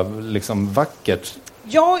så liksom vackert?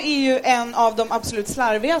 Jag är ju en av de absolut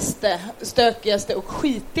slarvigaste, stökigaste och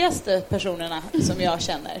skitigaste personerna som jag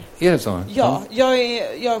känner. Är det så? Ja,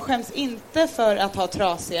 jag skäms inte för att ha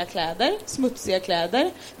trasiga kläder, smutsiga kläder.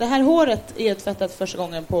 Det här håret är tvättat första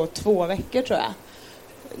gången på 2 veckor, tror jag.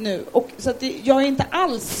 Nu. Och så att jag är inte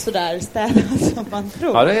alls så där städad som man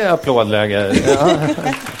tror. Ja, det är applådläge. Ja.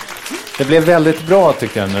 Det blev väldigt bra,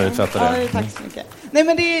 tycker jag, när du tvättade det. Ja, tack så mycket. Nej,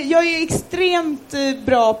 men jag är extremt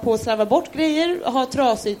bra på att slarva bort grejer, ha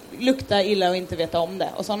trasigt, lukta illa och inte veta om det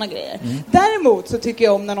och sådana grejer. Däremot så tycker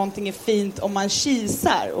jag om när någonting är fint om man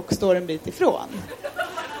kisar och står en bit ifrån.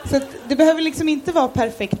 Så att det behöver liksom inte vara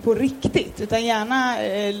perfekt på riktigt, utan gärna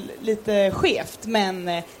lite skevt,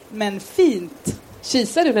 men fint.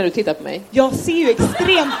 Kisar du när du tittar på mig? Jag ser ju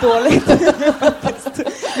extremt dåligt.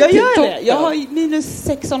 Jag gör det. Jag har minus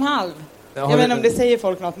 6,5. Jag vet inte om det säger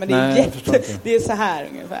folk något, men det är det är så här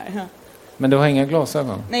ungefär. Ja. Men du har inga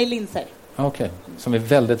glasögon? Nej, linser. Okej. Som är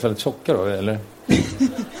väldigt, väldigt tjocka då, eller?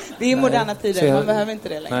 Det är moderna tider, man behöver inte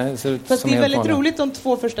det längre. Nej, fast det är väldigt roligt de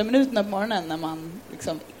 2 första minuterna på morgonen när man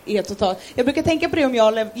liksom är totalt... Jag brukar tänka på det om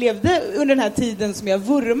jag levde under den här tiden som jag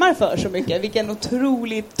vurmar för så mycket. Vilken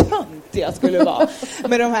otroligt tönt jag skulle vara.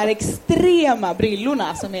 Med de här extrema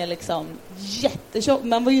brillorna som är liksom jättetjocka.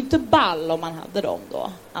 Man var ju inte ball om man hade dem då,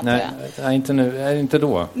 nej, inte nu. Inte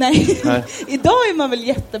då. Nej. Idag är man väl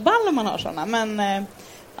jätteball om man har såna. Men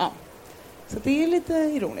ja, så det är lite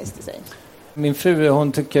ironiskt i sig. Min fru,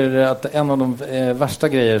 hon tycker att en av de värsta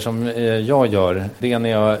grejer som jag gör, det är när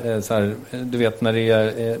jag, så här, du vet, när det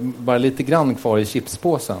är bara lite grann kvar i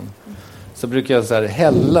chipspåsen. Så brukar jag så här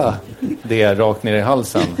hälla det rakt ner i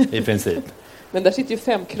halsen i princip. Men där sitter ju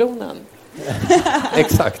 5-kronan.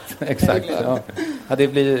 Exakt. Ja, det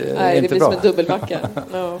blir inte bra. Nej, det blir som en dubbelmacka.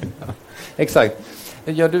 No. Exakt.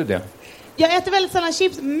 Gör du det? Jag äter väldigt sällan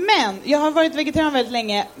chips, men jag har varit vegetarian väldigt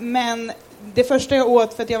länge, men det första jag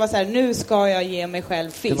åt för att jag var så här, nu ska jag ge mig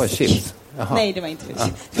själv fisk. Det var chips? Jaha. Nej, det var inte fisk. Ja.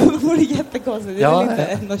 Det vore jättekonstigt. Det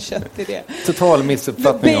är inte något kött i det. Total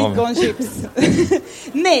missuppfattning om... Baconchips.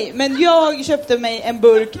 Nej, men jag köpte mig en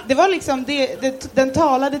burk. Det var liksom, den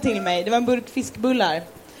talade till mig. Det var en burk fiskbullar.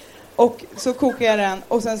 Och så kokade jag den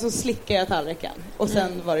och sen så slickade jag tallriken. Och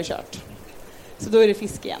sen var det kört. Så då är det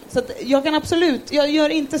fisk igen. Så att jag kan absolut, jag gör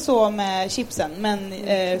inte så med chipsen, men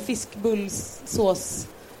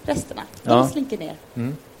fiskbullssåsresterna, de slinker ner.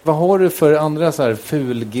 Mm. Vad har du för andra så här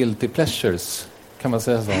ful guilty pleasures? Kan man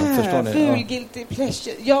säga så? Förstår ni? Ful guilty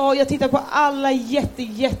pleasure. Ja, jag tittar på alla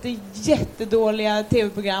jättedåliga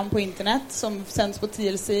tv-program på internet som sänds på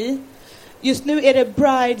TLC. Just nu är det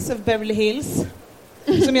Brides of Beverly Hills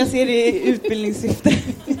som jag ser i utbildningssyfte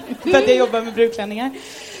för att jag jobbar med brudklänningar.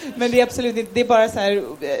 Men det är absolut inte, det är bara så här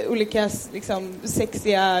olika liksom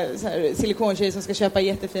sexiga så här silikontjejer som ska köpa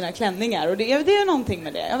jättefina klänningar och det är någonting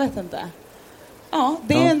med det, jag vet inte. Ja,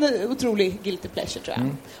 det är en otrolig guilty pleasure tror jag.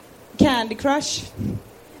 Candy Crush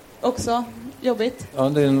också jobbigt. Ja,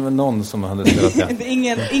 det är någon som hade spelat det.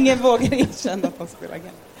 ingen vågar erkänna att de spelar Candy.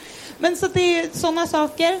 Men så det är såna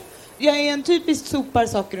saker. Jag är en typisk sopar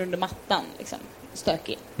saker under mattan liksom.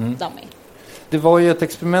 Stökig, dammig. Det var ju ett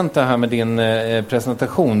experiment det här med din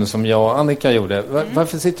presentation som jag och Annika gjorde.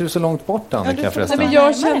 Varför sitter du så långt bort, Annika, förresten? Nej, men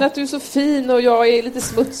jag känner att du är så fin och jag är lite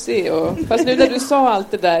smutsig. Fast nu när du sa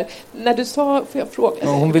allt det där, när du sa, får jag fråga? Ja,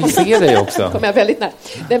 hon vill se dig också. Kommer jag väldigt nära.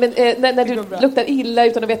 Nej, men när du luktar illa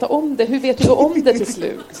utan att veta om det, hur vet du om det till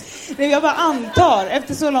slut? Nej, jag bara antar,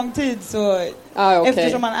 efter så lång tid så, okay.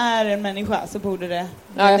 Eftersom man är en människa så borde det...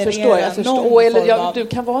 Ja, jag förstår. Eller du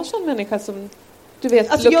kan vara en sån människa som... Du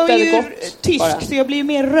vet, alltså luktar jag är ju gott tysk bara. så jag blir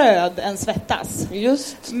mer röd än svettas.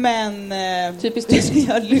 Just. Men typiskt tysk.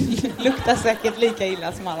 Jag luktar säkert lika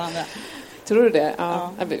illa som alla andra. Tror du det?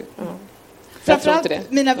 Ja. Framförallt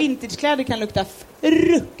mina vintagekläder kan lukta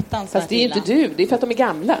fruktansvärt. Fast det är ju inte du, det är för att de är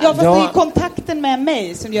gamla. Ja, fast det är kontakten med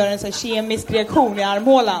mig som gör en sån här kemisk reaktion i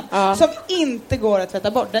armhålan som inte går att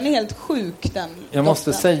tvätta bort. Den är helt sjuk, den. Jag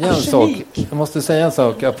måste säga en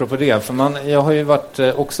sak apropå det. För jag har ju varit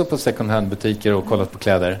också på second hand butiker och kollat på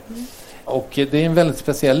kläder. Och det är en väldigt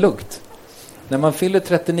speciell lukt. När man fyller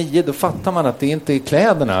 39 då fattar man att det inte är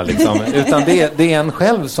kläderna liksom, utan det är en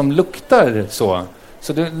själv som luktar så.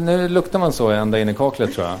 Så nu luktar man så ända in i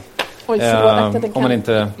kaklet, tror jag. Oj, förlåt, den om man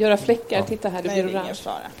inte göra fläckar. Titta här, det blir orange.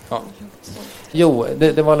 Ja. Jo,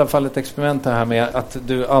 det var i alla fall ett experiment här med att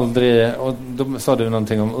du aldrig... Och då sa du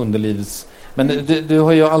någonting om underlivs... Men du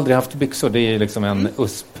har ju aldrig haft byxor, det är ju liksom en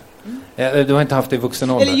USP. Du har inte haft det i vuxen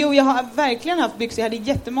ålder. Eller jo, jag har verkligen haft byxor. Jag hade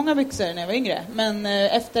jättemånga byxor när jag var yngre. Men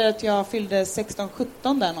efter att jag fyllde 16-17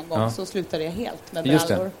 där någon gång så slutade jag helt med brallor. Just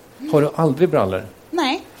det. Har du aldrig brallor?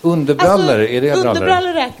 Nej. Underbrallor, alltså, är det brallor?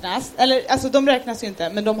 Underbrallor räknas. Eller, alltså de räknas ju inte,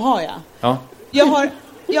 men de har jag. Ja.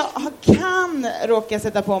 Jag kan råka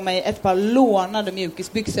sätta på mig ett par lånade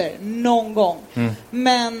mjukisbyxor någon gång.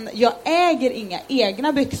 Men jag äger inga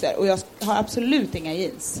egna byxor och jag har absolut inga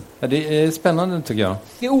jeans. Ja, det är spännande tycker jag.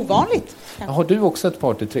 Det är ovanligt. Har du också ett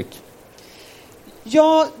partytrick?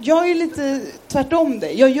 Ja, jag är lite tvärtom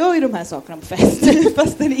det. Jag gör ju de här sakerna på fest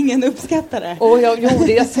fast ingen uppskattar det. Jo,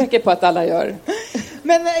 det är jag säker på att alla gör.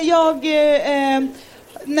 Men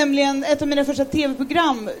nämligen ett av mina första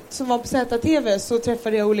tv-program som var på ZTV så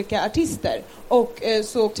träffade jag olika artister och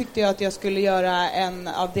så tyckte jag att jag skulle göra en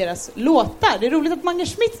av deras låtar. Det är roligt att Mange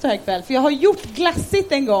Schmidt står här ikväll för jag har gjort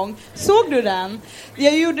Glassigt en gång. Såg du den?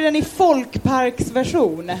 Jag gjorde den i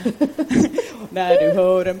folkparksversion. När du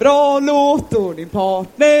hör en bra låt och din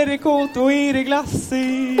partner är kåt och är det glassigt.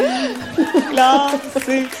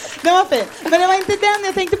 Den var fin. Men det var inte den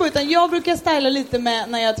jag tänkte på utan jag brukar styla lite med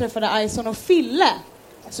när jag träffade Ison och Fille.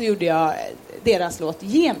 Så gjorde jag deras låt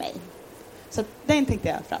Ge mig. Så den tänkte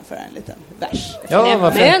jag framföra en liten vers. Ja,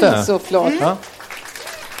 varför inte? Men såklart. Ja.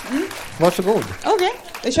 Varsågod. Okej.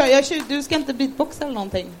 Du ska inte beatboxa eller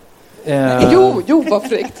någonting? Jo, vad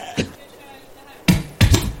fräckt.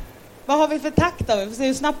 Vad har vi för takt då? Vi får se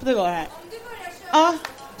hur snabbt det går här. Ja,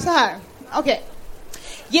 så här. Okej.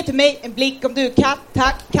 Ge till mig en blick om du katt,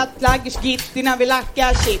 tack, kattlagers gitt innan vi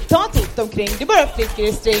lackar shit. Ta en titt omkring, det bara flickor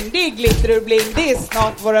i string, det är glitter och bling, det är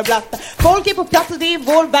snart våra blatta. Folk är på plats och det är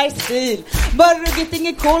vår bergsstil. Bara rugget,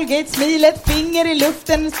 ingen Colgate, smil, ett finger i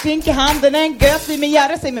luften, en skink i handen, en göt vi med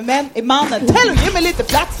göra sig med män i mannen. Tell ge mig lite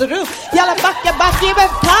plats och rum, jalla backa, ge mig en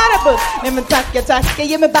parabuss. Nej men tacka,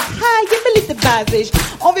 ge mig bara här, ge mig lite bazish.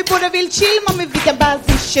 Om vi båda vill chill, men vi kan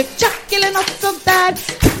bazish, tjack eller något sånt där.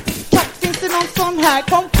 Finns det någon sån här?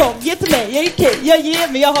 Kom, ge till mig, jag är okej, jag ger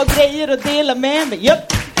mig, jag har grejer att dela med mig.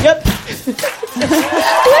 Japp.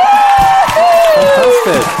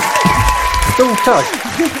 Fantastiskt. Stort tack.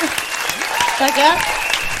 Tackar.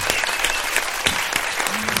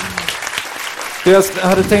 Jag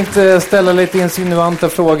hade tänkt ställa lite insinuanta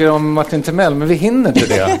frågor om Martin Timell, men vi hinner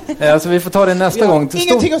inte det. Alltså vi får ta det nästa gång.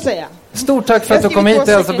 Ingenting att säga. Stort tack för att du kom hit,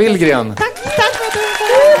 Elsa Billgren. Tack för att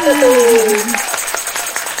du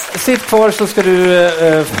Sitt kvar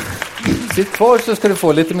så ska du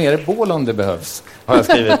få lite mer bål om det behövs, har jag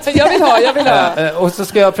skrivit. Jag vill ha. Och så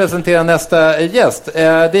ska jag presentera nästa gäst.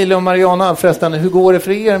 Dilo och Mariana, förresten, hur går det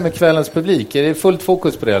för er med kvällens publik? Är det fullt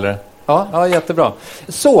fokus på det eller? Ja, jättebra.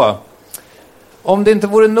 Så, om det inte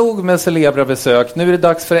vore nog med celebra besök, nu är det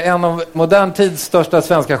dags för en av modern tids största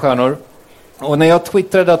svenska stjärnor. Och när jag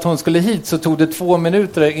twittrade att hon skulle hit så tog det 2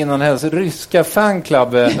 minuter innan hennes ryska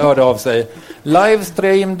fanclub hörde av sig.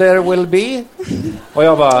 Livestream there will be. Och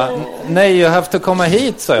jag bara, nej, you have to komma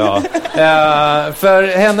hit, sa jag.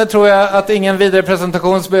 För henne tror jag att ingen vidare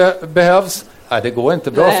presentation behövs. Nej, det går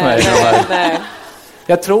inte bra för mig. Nej.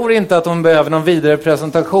 Jag tror inte att hon behöver någon vidare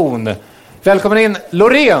presentation. Välkommen in,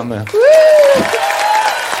 Loreen!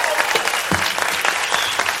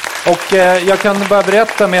 Och jag kan bara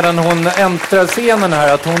berätta medan hon äntrar scenen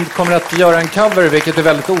här att hon kommer att göra en cover, vilket är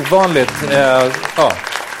väldigt ovanligt.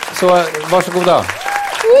 Så varsågoda.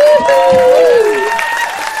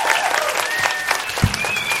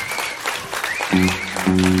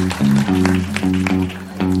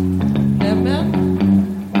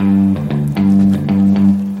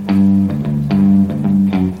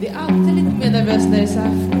 Det är alltid lite mer nervöst när det är så här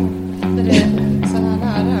få, när det är så här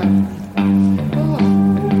nära.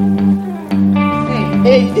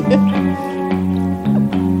 Hej.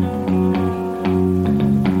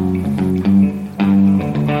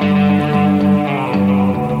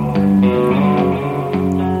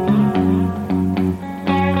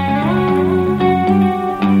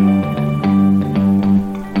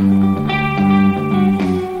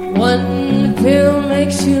 One pill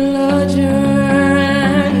makes you larger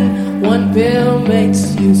and one pill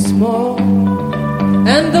makes you small.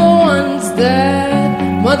 And the ones that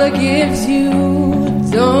mother gives you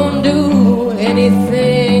don't do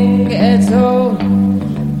anything at all.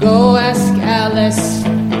 Go ask Alice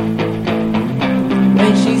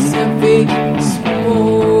when she's a big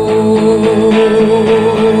small.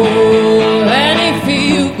 And if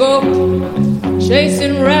you go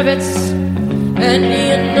chasing rabbits and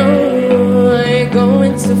you know you're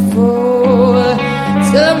going to fall,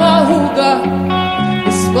 tell them all who got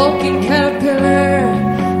the smoking caterpillar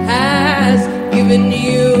has given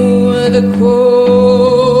you the cold.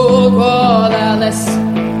 Call Alice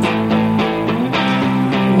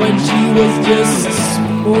when she was just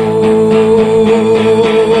small.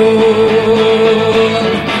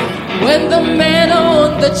 When the man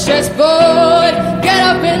on the chessboard get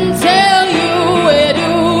up and tell you where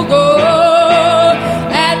to go,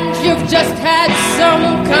 and you've just had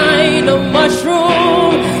some kind of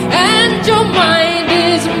mushroom and your mind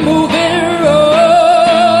is moving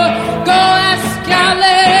raw, go ask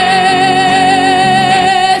Alice,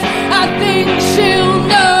 I think she'll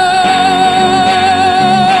know.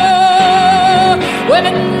 When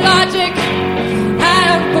logic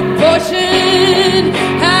and proportion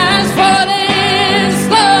has fallen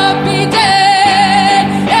sloppy dead,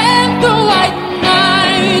 and the white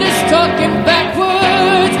knight is talking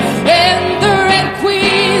backwards, and the red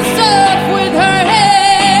queen's up with her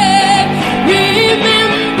head.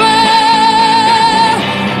 Remember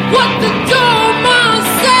what the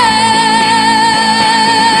Dormouse said.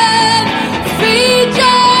 Feed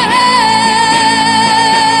your head,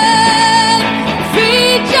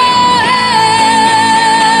 feed your head.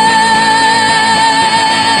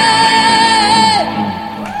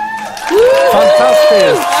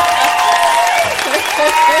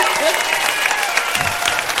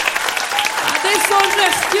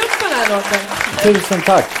 Tusen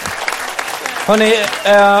tack. Hörrni,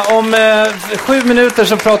 om 7 minuter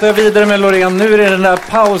så pratar jag vidare med Loreen. Nu är det den där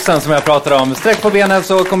pausen som jag pratade om. Sträck på benen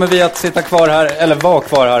så kommer vi att sitta kvar här, eller vara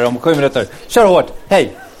kvar här om 7 minuter. Kör hårt,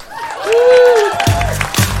 hej!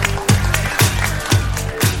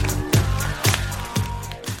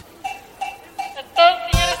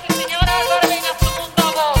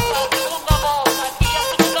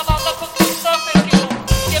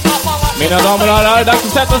 Mina damer och herrar, dags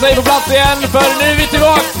att sätta sig på plats igen, för nu är vi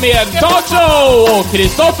tillbaka med Talkshow och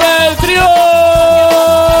Kristoffer Trio!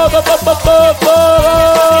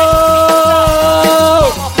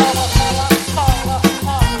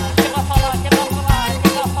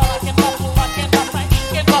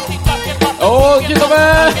 Och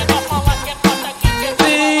Kristoffer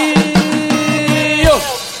Trio!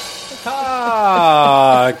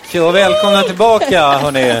 Tack! Och välkomna tillbaka,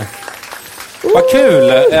 hörni. Vad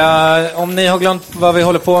kul! Om ni har glömt vad vi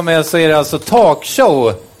håller på med så är det alltså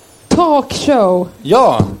talkshow. Talkshow.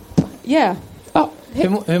 Ja. Yeah. Ja.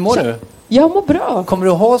 Hur mår du? Jag mår bra. Kommer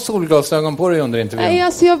du ha solglasögon på dig under intervjun? Nej,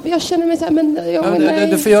 alltså jag känner mig så här, men...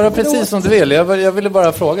 Du får göra precis som du vill. Jag ville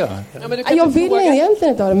bara fråga. Jag vill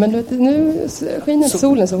egentligen inte ha det, men nu skiner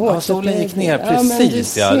solen så hårt. Ja, solen gick ner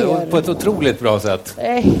precis, på ett otroligt bra sätt. Det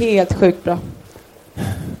är helt sjukt bra.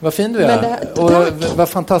 Vad fin du är. Och vad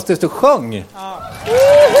fantastiskt du sjöng. Ja.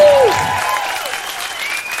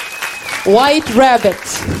 White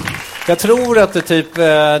Rabbit. Jag tror att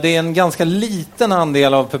det är en ganska liten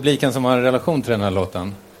andel av publiken som har en relation till den här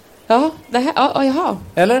låten. Ja, jaha.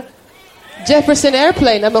 Eller? Jefferson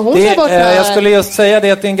Airplane, men hon är borta. Jag skulle just säga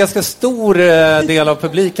det att det är en ganska stor del av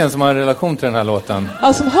publiken som har en relation till den här låten.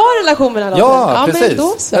 Ja, som har relation med den här låten? Ja, precis. Men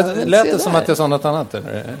då så. Lät det som att jag sa något annat?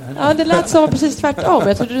 Eller? Ja, det lät som precis tvärtom.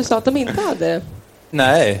 Jag trodde du sa att de inte hade.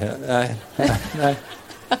 Nej.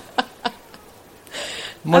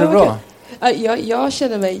 Mår du bra? Jag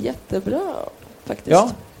känner mig jättebra, faktiskt. Ja,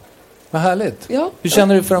 vad härligt. Ja. Hur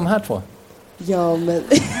känner du för de här två? Ja, men...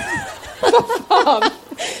 Vad fan?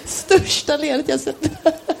 Största ledet jag sett.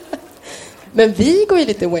 Men vi går ju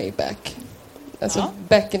lite way back. Alltså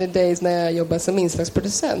back in the days när jag jobbade som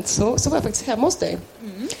inslagsproducent så var jag faktiskt hemma hos dig.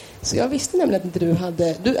 Mm. Så jag visste nämligen att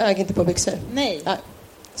inte du äger inte på byxor. Nej.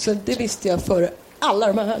 Så det visste jag före alla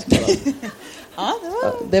de här. Ja,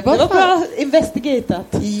 det var bra investigatat.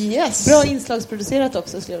 Yes. Bra inslagsproducerat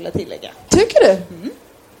också, skulle jag vilja tillägga. Tycker du? Mm.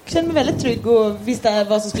 Jag kände mig väldigt trygg och visste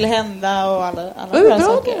vad som skulle hända och alla bra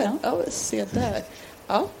saker. Ja, se där.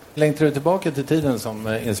 Ja. Längtar du tillbaka till tiden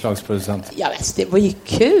som inslagsproducent? Ja, det var ju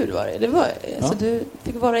kul var det. Det var, alltså, du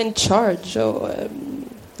fick vara in charge och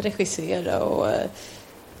regissera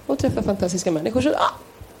och träffa fantastiska människor. Så,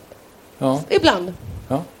 ibland.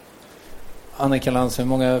 Ja. Annika Lantz, hur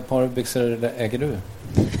många par byxor äger du?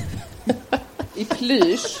 I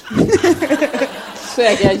plysch så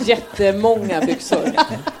äger jag jättemånga byxor.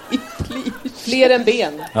 I plysch. Fler än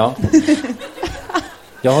ben. Ja.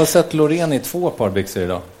 Jag har sett Loreen i 2 par byxor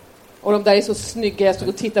idag. Och de där är så snygga. Jag stod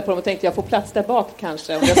och tittade på dem och tänkte jag får plats där bak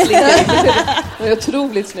kanske. Om jag slinker. De är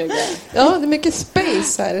otroligt snygga. Ja, det är mycket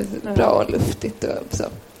space här. Bra och luftigt och så.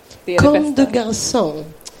 Det är Comme de garçon.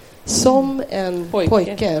 Som en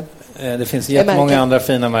pojke. Det finns jättemånga andra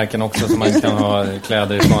fina märken också som man kan ha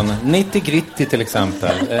kläder ifrån. Nitti Gritti till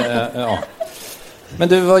exempel. Ja. Men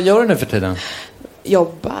du, vad gör du nu för tiden?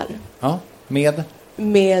 Jobbar. Ja, med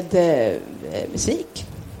musik.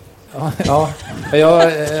 Ja,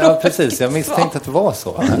 precis. Jag misstänkte att det var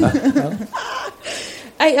så. Ja.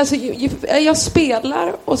 Nej, alltså, jag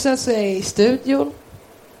spelar och sen så är jag i studion.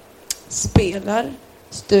 Spelar,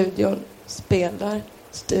 studion.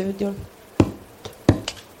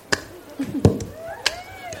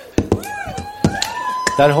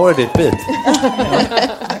 Där har du ditt bit.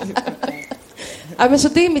 Ja, men så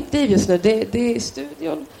det är mitt liv just nu. Det är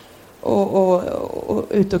studion och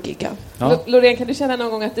ut och gigga. Ja. Loreen, kan du känna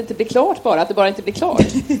någon gång att det inte blir klart bara? Att det bara inte blir klart?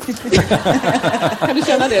 Kan du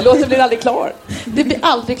känna det? Låten blir aldrig klar. Det blir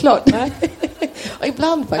aldrig klart. Nej.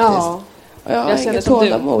 Ibland faktiskt. Ja. Jag känner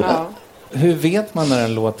tålamod. Ja. Hur vet man när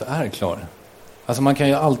en låt är klar? Alltså man kan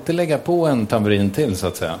ju alltid lägga på en tamburin till så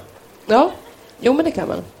att säga. Ja, jo men det kan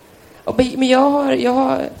man. Men jag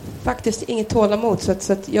har faktiskt inget tålamod så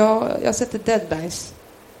att jag sätter deadlines.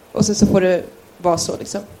 Och sen så får det vara så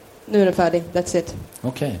liksom. Nu är den färdig, that's it.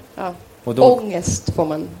 Okej. Ja. Och då... Ångest får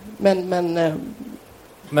man. Men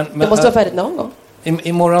det måste vara färdigt någon gång.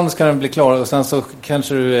 Imorgon ska den bli klar och sen så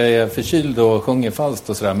kanske du är förkyld och sjunger falskt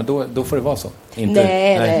och sådär. Men då får det vara så.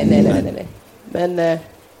 Nej. Men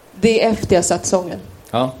det är efter jag satt sången.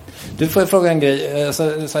 Ja. Du, får jag fråga en grej.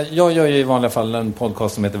 Jag gör ju i vanliga fall en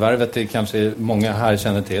podcast som heter Värvet. Det kanske många här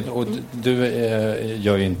känner till. Och du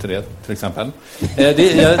gör ju inte det, till exempel.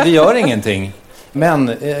 Det gör ingenting.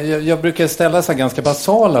 Men jag brukar ställa så här ganska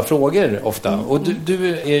basala frågor ofta. Och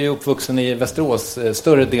du är ju uppvuxen i Västerås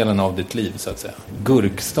större delen av ditt liv, så att säga.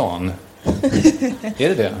 Gurkstan.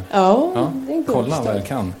 Är det? Ja, det är en kolla vad jag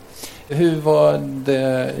kan. Hur var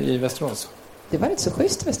det i Västerås? Det var inte så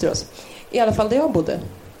schysst i Västerås. I alla fall där jag bodde.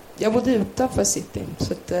 Jag bodde utanför city.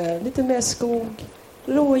 Så att, lite mer skog.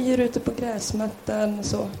 Rådjur ute på gräsmattan.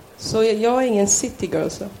 Så jag är ingen city girl.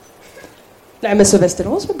 Så. Nej, men så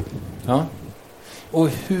Västerås var bra. Ja. Och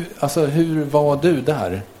hur var du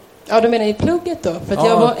där? Ja, du menar i plugget då? För att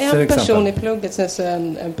jag var en person i plugget, sen så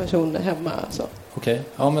en person hemma. Okej.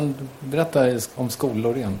 Ja, men berätta om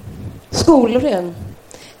Skol-Loreen. Skol-Loreen?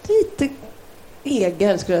 Lite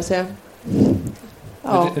egen, skulle jag säga.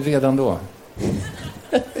 Ja. Redan då?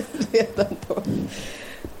 Redan då.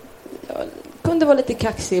 Jag kunde vara lite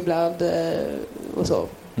kaxig ibland och så.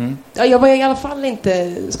 Mm. Ja, jag var i alla fall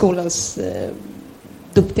inte skolans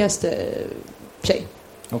duktigaste tjej.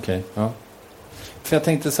 Okej, ja. För jag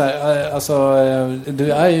tänkte så här,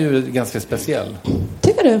 du är ju ganska speciell.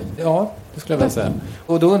 Tycker du? Ja, det skulle jag vilja säga.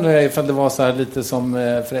 Och då undrar jag ifall det var så här lite som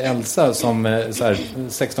för Elsa som så här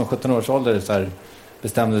 16-17 års ålder så här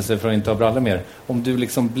bestämde sig för att inte ha brallor mer. Om du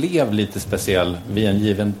liksom blev lite speciell vid en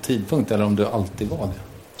given tidpunkt eller om du alltid var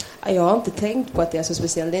det? Jag har inte tänkt på att jag är så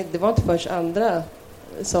speciell. Det var inte först andra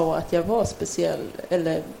sa att jag var speciell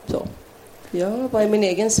eller så. Jag var i min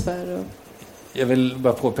egen sfär. Och... Jag vill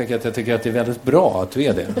bara påpeka att jag tycker att det är väldigt bra att du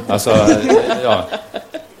är det. Alltså,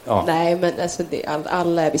 ja. Nej, men alltså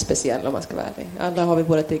alla är vi speciella om man ska vara ärlig. Alla har vi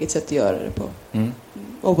vårt eget sätt att göra det på. Mm.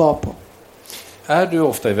 Och vara på. Är du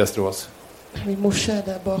ofta i Västerås? Min morsa är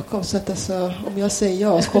där bakom, så att alltså, om jag säger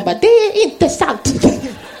ja så kommer bara, det är inte sant!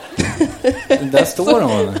 Där står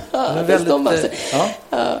hon. Ja, väldigt, står man.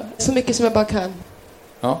 Ja, så mycket som jag bara kan.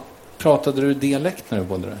 Ja. Pratade du dialekt när du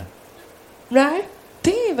bodde där? Nej,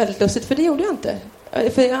 det är väldigt lustigt, för det gjorde jag inte.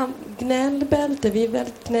 För gnällbälte, vi är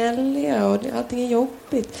väldigt gnälliga och allting är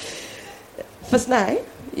jobbigt. Fast nej,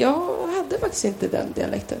 jag hade faktiskt inte den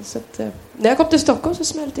dialekten. Så att, när jag kom till Stockholm så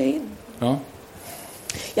smälte jag in. Ja.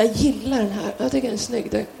 Jag gillar den här. Jag tycker den är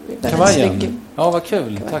snygg. Den är kavajen. Snygg. Ja, vad kul.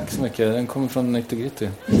 Kavajen. Tack så mycket. Den kommer från Nytt och Gritty.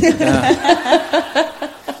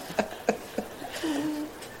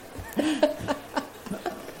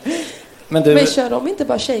 Men kör de inte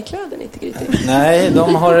bara tjejkläder Nytt och Gritty? Nej,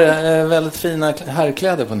 de har väldigt fina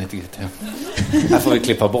herrkläder på Nytt och Gritty. Här får vi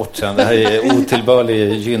klippa bort sen. Det här är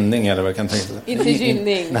otillbörlig gynning eller vad jag kan tänka sig. Inte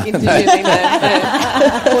gynning. Inte gynning.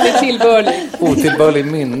 Hon är tillbörlig. Otillbörlig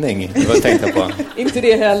mynning. Det var jag tänkte på. Inte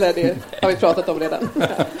det heller. Det har vi pratat om redan.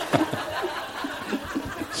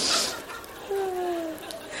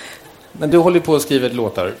 Men du håller på att skriva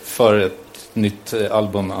låtar för ett nytt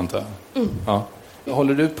album, antar jag. Mm. Ja.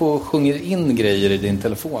 Håller du på och sjunger in grejer i din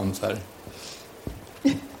telefon så här?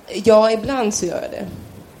 Ja, ibland så gör jag det.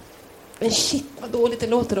 Men shit, vad dåligt det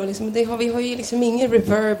låter då. Liksom, vi har ju liksom ingen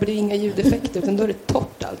reverb, det är inga ljudeffekter, utan då är det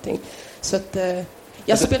torrt allting. Så att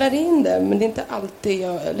jag spelar in det, men det är inte alltid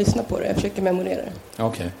jag lyssnar på det. Jag försöker memorera det.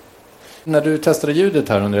 Okej. När du testade ljudet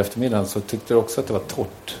här under eftermiddagen så tyckte du också att det var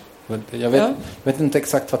torrt. Jag vet inte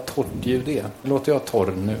exakt vad torrt ljud är. Låter jag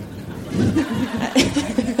torr nu?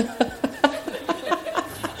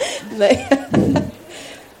 Nej.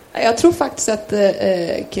 Jag tror faktiskt att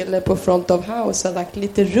killen på Front of House har lagt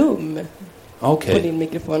lite rum på din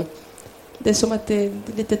mikrofon. Det är som att det är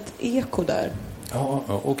ett litet eko där. Ja,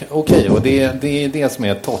 okej. Och det är det som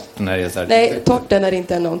är torrt när det är så här... Nej, torrt är när det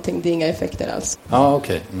inte är någonting. Det är inga effekter alls. Ja,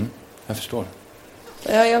 okej. Jag förstår.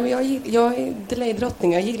 Jag är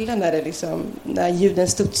delay-drottning. Jag gillar när det liksom, när ljuden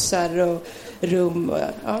studsar och rum. Och,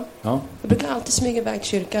 ja. Jag brukar alltid smyga iväg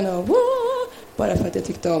kyrkan och bara för att jag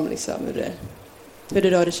tyckte om liksom, hur det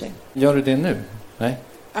rörde sig. Gör du det nu? Nej.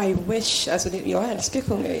 I wish. Alltså, jag älskar att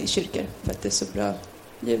sjunga i kyrkor för att det är så bra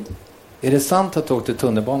ljud. Är det sant att du åkte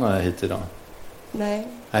tunnelbana hit idag? Nej.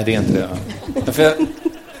 Nej, det är inte det.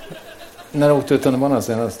 När åkte du tunnelbana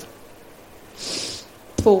senast?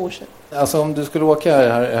 2 år sedan. Alltså om du skulle åka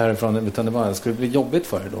härifrån med tunnelbanan, skulle det bli jobbigt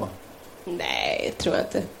för dig då? Nej, tror jag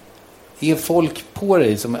inte. Är folk på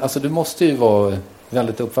dig? Alltså du måste ju vara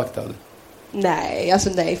väldigt uppvaktad.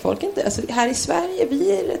 Nej, folk inte. Alltså, här i Sverige,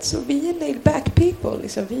 vi är laid back people.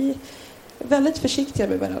 Liksom. Vi är väldigt försiktiga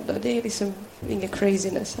med varandra. Det är liksom ingen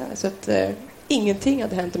craziness här. Så att ingenting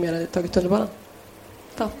hade hänt om jag hade tagit tunnelbanan.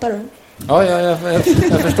 Fattar du? Ja, jag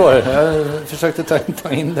förstår. Jag försökte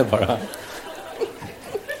ta in det bara.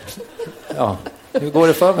 Ja, hur går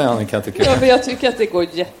det för mig, Annika, tycker du? Ja, men jag tycker att det går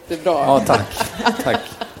jättebra. Ja, tack.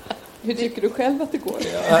 Hur tycker du själv att det går?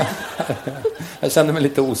 Jag kände mig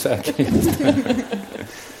lite osäker just nu.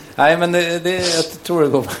 Nej, men jag tror det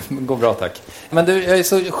går bra, tack. Men du, jag är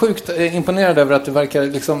så sjukt imponerad över att du verkar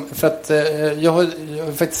liksom... För att jag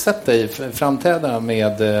har faktiskt sett dig framträda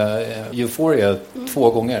med Euphoria 2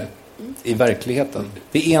 gånger i verkligheten.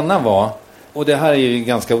 Det ena var... Och det här är ju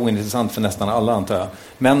ganska ointressant för nästan alla, antar jag.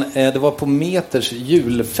 Men det var på Meters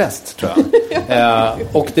julfest, tror jag.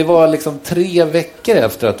 Och det var liksom 3 veckor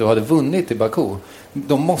efter att du hade vunnit i Baku.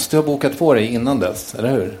 De måste ha bokat på dig innan dess, eller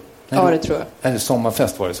hur? Ja, det tror jag. Eller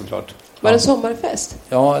sommarfest var det såklart. Var det sommarfest?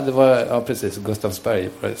 Ja, det var, ja precis. Gustavsberg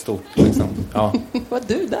var det stort liksom. Ja. Var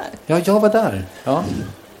du där? Ja, jag var där. Ja.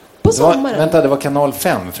 På sommaren? Vänta, det var kanal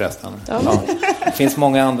 5 förresten. Ja. Det finns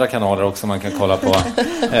många andra kanaler också man kan kolla på.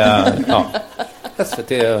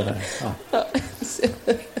 SVT över. Ja.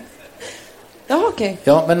 Ja, okej.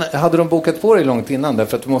 Ja, men hade de bokat på dig långt innan?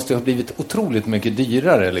 Därför att det måste ha blivit otroligt mycket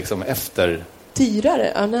dyrare liksom efter.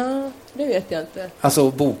 Dyrare? Ja, nej, det vet jag inte. Alltså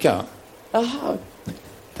att boka? Jaha.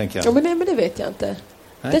 Tänker jag. Ja, men det vet jag inte.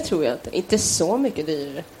 Nej. Det tror jag inte. Inte så mycket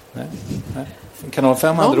dyrare. Nej. Kanal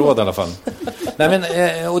 5 hade råd i alla fall. Nej,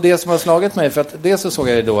 men, och det som har slagit mig, för att det så såg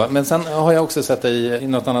jag det då, men sen har jag också sett det i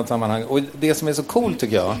något annat sammanhang. Och det som är så coolt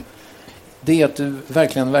tycker jag, det är att du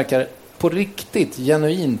verkligen verkar på riktigt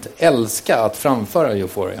genuint älska att framföra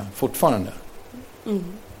Euphoria fortfarande. Mm.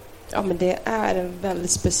 Ja, men det är en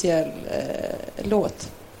väldigt speciell låt.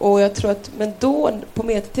 Och jag tror att, men då på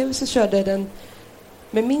MetaTV så körde den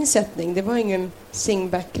med min sättning. Det var ingen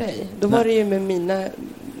singback-grej. Då var det ju med mina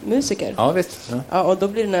musiker. Ja, visst. Ja, och då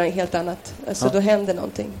blir det något helt annat. Alltså då händer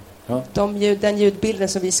någonting. Ja. Den ljudbilden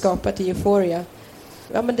som vi skapar till Euphoria.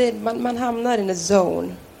 Ja, men man hamnar i en zone.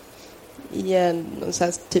 I någon sån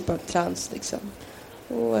här typ av trans liksom.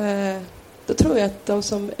 Och då tror jag att de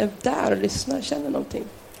som är där och lyssnar känner någonting.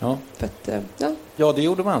 Ja. För att, Ja, det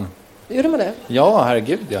gjorde man. Gjorde man det? Ja,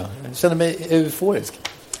 herregud ja. Jag kände mig euforisk.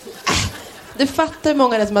 Du fattar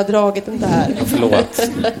många det som har dragit den där. Ja, förlåt.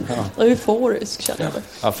 Ja. Euforisk känner jag mig.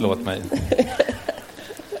 Ja, förlåt mig.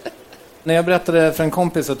 När jag berättade för en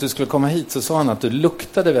kompis att du skulle komma hit så sa han att du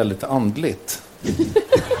luktade väldigt andligt.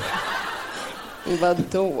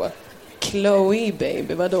 Vadå? Chloe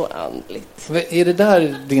baby, vadå andligt? Är det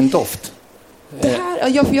där din doft? Det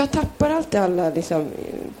här, för jag tappar alltid alla liksom,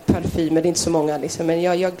 parfymer, det är inte så många liksom, men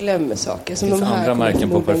jag glömmer saker. Som det finns de här andra märken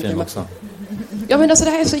på parfym också. Ja, men alltså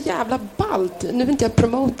det här är så jävla ballt. Nu vill inte jag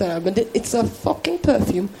promota det här, men it's a fucking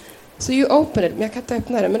perfume. So you open it, men jag kan inte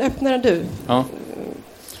öppna det. Men öppna den du. Ja.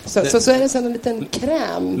 Så är det en liten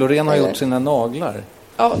kräm. Loreen har gjort sina naglar.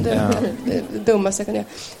 Ja, det är det dummaste jag kan göra.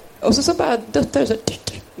 Och så bara duttar det så.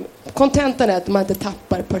 Kontentan är att man inte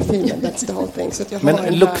tappar parfymen. That's the whole thing. Så att jag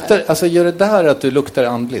men luktar, alltså gör det där att du luktar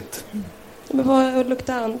andligt? Men vad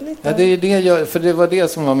luktar andligt? Ja, det är det för det var det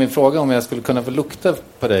som var min fråga, om jag skulle kunna få lukta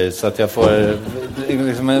på dig så att jag får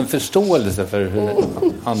liksom en förståelse för hur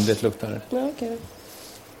andligt luktar. Ja, okej.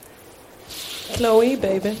 Chloe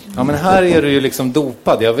baby. Ja, men här är du ju liksom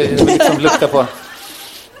dopad. Jag vill liksom lukta på.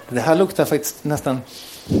 Det här luktar faktiskt nästan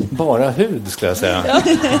bara hud, skulle jag säga. Ja.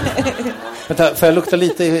 Vänta, får jag lukta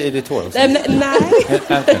lite i ditt hår också? Nej.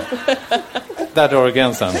 Där drar du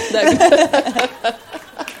gränsen.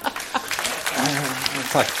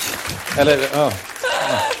 Tack. Eller, ja.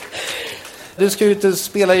 Du ska ut och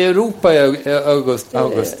spela i Europa i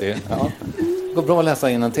augusti. Ja. Det går bra att läsa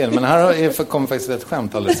innantill. Men här kommer faktiskt ett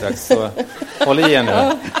skämt alldeles strax. Så håll igen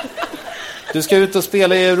nu. Du ska ut och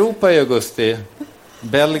spela i Europa i augusti.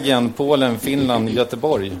 Belgien, Polen, Finland,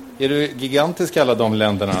 Göteborg. Är du gigantisk i alla de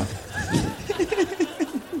länderna?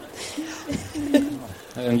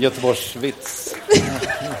 En Göteborgsvits.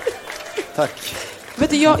 Tack. Vet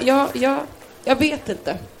du, jag vet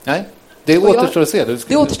inte. Nej, det återstår att se.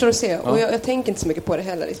 Det återstår att se. Och jag tänker inte så mycket på det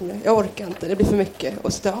heller. Liksom. Jag orkar inte. Det blir för mycket.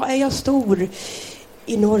 Och så är jag stor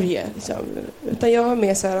i Norge. Liksom. Utan jag har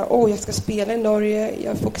med så här, jag ska spela i Norge.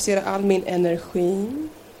 Jag fokuserar all min energi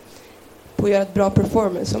på att göra ett bra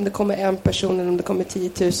performance. Om det kommer en person eller om det kommer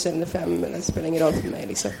 10 000 eller 5, eller det spelar ingen roll för mig.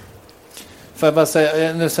 Liksom. Får jag bara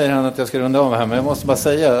säga, nu säger han att jag ska runda av här, men jag måste bara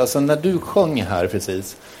säga, alltså när du sjöng här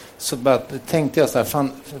precis, så bara tänkte jag så här,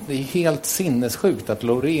 fan, det är helt sinnessjukt att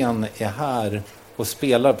Loreen är här och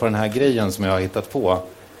spelar på den här grejen som jag har hittat på.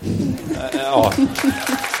 Ja.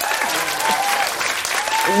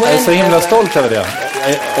 Jag är så himla stolt över det.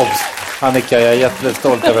 Annika, jag är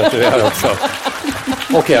jättestolt över att du är här också.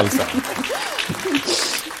 Och Elsa.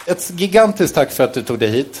 Ett gigantiskt tack för att du tog dig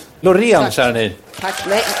hit. Loreen, kära ni. Tack.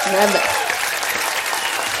 Nej.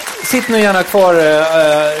 Sitt nu gärna kvar,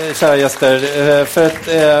 kära gäster, för att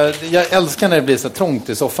jag älskar när det blir så trångt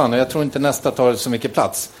i soffan och jag tror inte nästa tar så mycket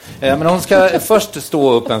plats. Men hon ska först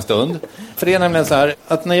stå upp en stund. För det är nämligen så här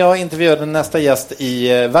att när jag intervjuade nästa gäst i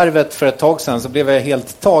Värvet för ett tag sedan så blev jag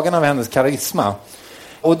helt tagen av hennes karisma.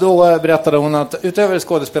 Och då berättade hon att utöver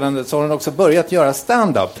skådespelandet så har hon också börjat göra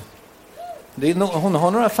stand-up. Hon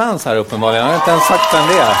har några fans här uppenbarligen, jag har inte ens sagt vem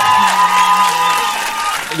det är.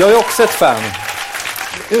 Jag är också ett fan.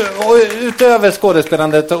 Och utöver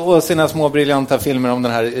skådespelandet och sina små briljanta filmer om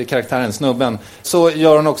den här karaktären, snubben, så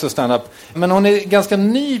gör hon också stand-up. Men hon är ganska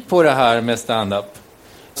ny på det här med stand-up.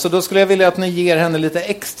 Så då skulle jag vilja att ni ger henne lite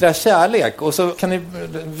extra kärlek. Och så kan ni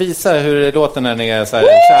visa hur det låter när ni är så här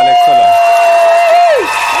kärleksfulla.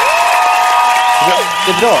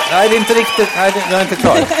 Det är bra. Nej, det är inte riktigt. Nej, jag är inte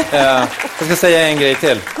klar. Jag ska säga en grej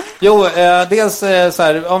till. Jo, dels så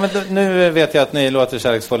här, ja, men nu vet jag att ni låter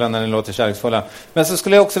kärleksfulla när ni låter kärleksfulla. Men så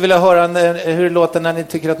skulle jag också vilja höra hur det låter när ni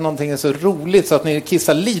tycker att någonting är så roligt så att ni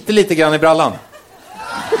kissar lite grann i brallan.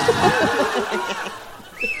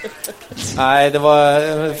 Nej, det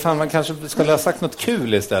var... Fan, man kanske skulle ha sagt något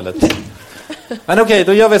kul istället. Men okej,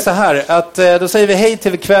 då gör vi så här. Att, då säger vi hej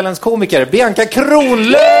till kvällens komiker, Bianca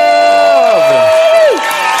Kronlöf!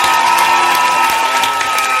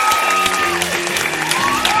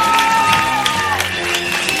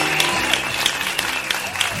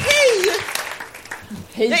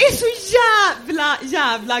 Jag är så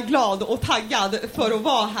jävla glad och taggad för att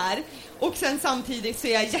vara här. Och sen samtidigt så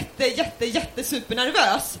är jag jätte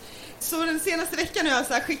supernervös. Så den senaste veckan har jag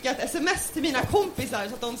så här skickat sms till mina kompisar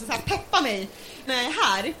så att de så här peppar mig när jag är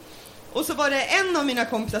här. Och så var det en av mina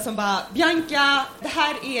kompisar som bara, Bianca, det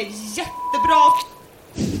här är jättebra.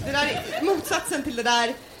 Det där är motsatsen till det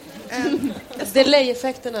där.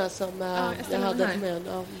 Delay-effekterna som jag hade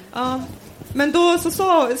med. Ja. Men då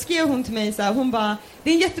skrev hon till mig så här, hon bara, det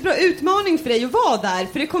är en jättebra utmaning för dig att vara där,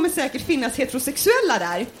 för det kommer säkert finnas heterosexuella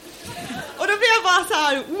där. Och då blev jag bara så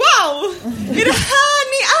här, wow, är det här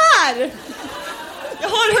ni är? Jag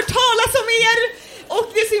har hört talas om er och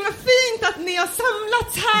det är så himla fint att ni har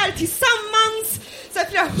samlats här tillsammans så här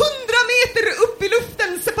flera 100 meter upp i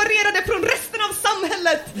luften, separerade från resten av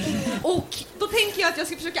samhället. Och då tänker jag att jag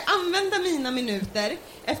ska försöka använda mina minuter,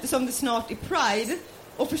 eftersom det snart är Pride,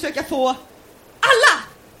 och försöka få alla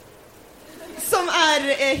som är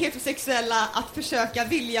heterosexuella att försöka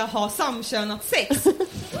vilja ha samkönat sex.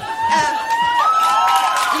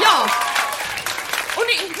 Ja. Och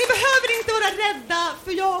ni behöver inte vara rädda,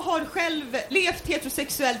 för jag har själv levt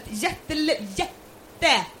heterosexuellt jättelänge.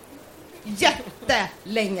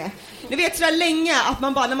 Ni vet sådär länge att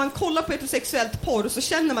man bara, när man kollar på heterosexuellt porr så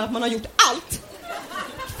känner man att man har gjort allt.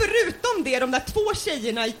 Förutom det, de där två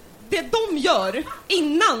tjejerna, det de gör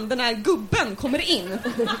innan den här gubben kommer in.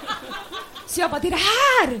 Så jag bara, det är det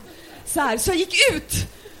här! Så jag gick ut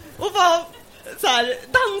och var så här,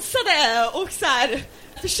 dansade och så här,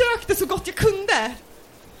 försökte så gott jag kunde.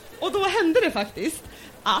 Och då hände det faktiskt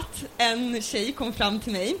att en tjej kom fram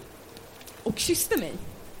till mig och kysste mig.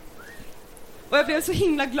 Och jag blev så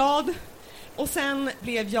himla glad. Och sen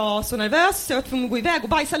blev jag så nervös så jag var tvungen att gå iväg och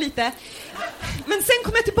bajsa lite. Men sen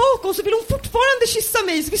kom jag tillbaka och så ville hon fortfarande kyssa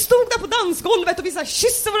mig. Så vi stod där på dansgolvet och vi så här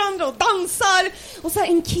kysser varandra och dansar. Och så här,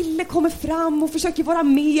 en kille kommer fram och försöker vara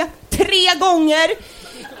med 3 gånger.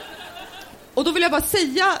 Och då vill jag bara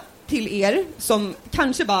säga till er som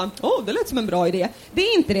kanske bara, det lät som en bra idé. Det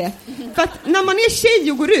är inte det. För att när man är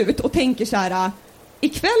tjej och går ut och tänker så här,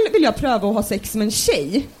 ikväll vill jag pröva att ha sex med en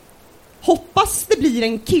tjej. Hoppas det blir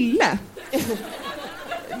en kille.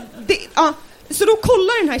 Så då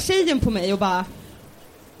kollar den här tjejen på mig och bara,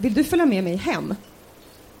 vill du följa med mig hem?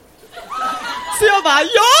 Så jag bara,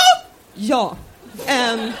 ja.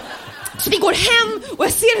 Så vi går hem och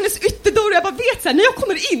jag ser hennes ytterdörr och jag bara vet så här, när jag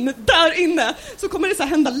kommer in där inne så kommer det så här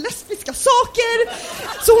hända lesbiska saker.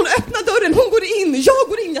 Så hon öppnar dörren, hon går in, jag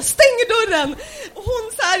går in, jag stänger dörren. Och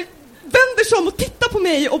hon så här vänder sig om och tittar på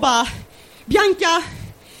mig och bara, Bianca,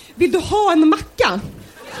 vill du ha en macka?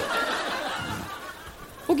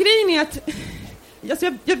 Och grejen är att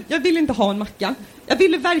alltså jag vill inte ha en macka. Jag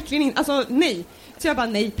ville verkligen inte, alltså nej. Så jag bara,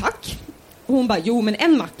 nej tack. Och hon bara, jo men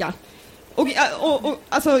en macka. Och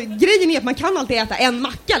alltså grejen är att man kan alltid äta en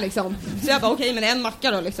macka liksom. Så jag bara, okej, men en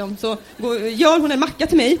macka då liksom. Så gör hon en macka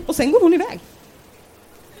till mig och sen går hon iväg.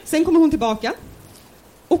 Sen kommer hon tillbaka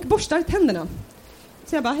och borstar tänderna.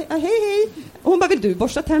 Så jag bara, hej. Och hon bara, vill du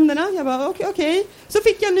borsta tänderna? Jag bara, okej. Så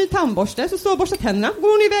fick jag en ny tandborste, så står jag och borstar tänderna.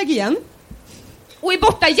 Går hon iväg igen. Och är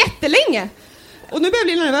borta jättelänge. Och nu börjar jag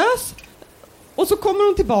bli nervös. Och så kommer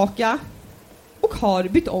hon tillbaka och har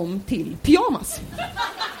bytt om till pyjamas.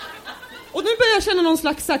 Och nu börjar jag känna någon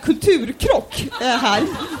slags så här, kulturkrock här.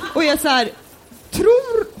 Och jag är så här,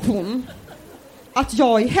 tror hon att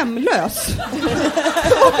jag är hemlös?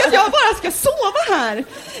 Och att jag bara ska sova här.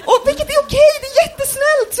 Och vilket är okej, det är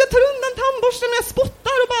jättesnällt. Så jag tar undan tandborsten och jag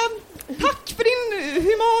spottar och bara, tack för din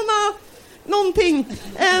humana någonting.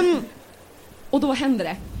 Och då händer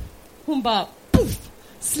det. Hon bara, puff,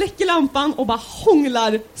 släcker lampan och bara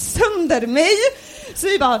hånglar sönder mig. Så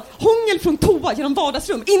vi bara, hångel från toa genom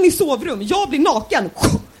vardagsrum, in i sovrum. Jag blir naken,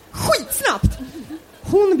 skitsnabbt.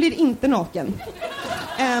 Hon blir inte naken.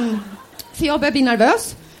 Så jag börjar bli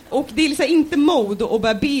nervös. Och det är liksom inte mode att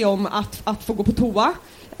börja be om att få gå på toa.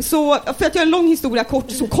 Så för att göra en lång historia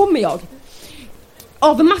kort så kommer jag.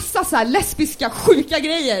 Av massa så här lesbiska, sjuka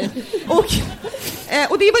grejer.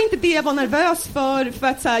 Och det var inte det jag var nervös för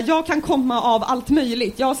att så här, jag kan komma av allt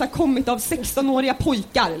möjligt. Jag har så här, kommit av 16-åriga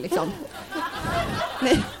pojkar liksom.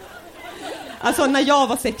 Nej. Alltså när jag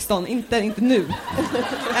var 16, inte nu.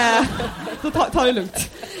 Så ta det lugnt.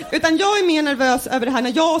 Utan jag är mer nervös över det här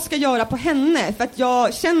när jag ska göra på henne. För att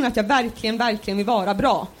jag känner att jag verkligen vill vara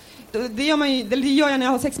bra. Det gör jag när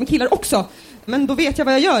jag har sex med killar också. Men då vet jag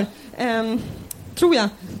vad jag gör. Tror jag.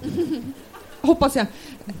 Hoppas jag.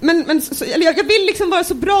 Men jag vill liksom vara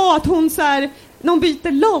så bra att hon så här, när hon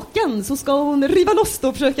byter lakan så ska hon riva loss det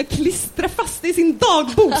och försöka klistra fast det i sin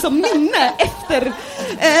dagbok som minne efter.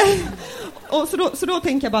 Och så då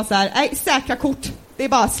tänker jag bara så här, nej, säkra kort. Det är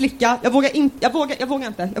bara slicka. Jag vågar inte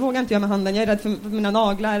göra med handen. Jag är rädd för mina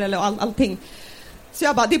naglar eller allting. Så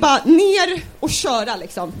jag bara, det är bara ner och köra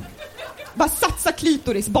liksom. Bara satsa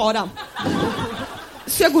klitoris bara.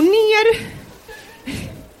 Så jag går ner.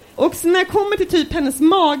 Och så när jag kommer till typ hennes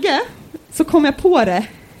mage så kommer jag på det.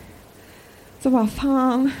 Så bara,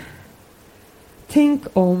 fan. Tänk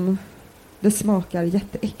om det smakar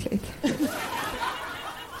jätteäckligt.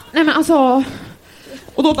 Nej men alltså.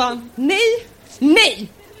 Och då bara, nej.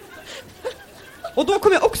 Och då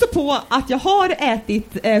kom jag också på att jag har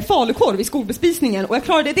ätit falukorv i skolbespisningen. Och jag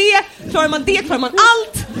klarade det, klarar man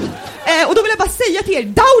allt. Och då vill jag bara säga till er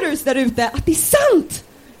doubters där ute att det är sant.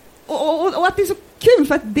 Och att det är så kul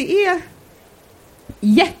för att det är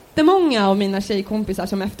jättemånga av mina tjejkompisar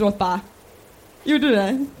som efteråt bara, gjorde du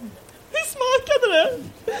det? Hur smakade det?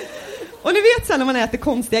 Och ni vet sen när man äter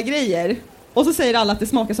konstiga grejer och så säger alla att det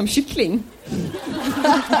smakar som kyckling.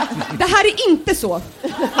 Det här är inte så.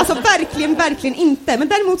 Alltså verkligen inte. Men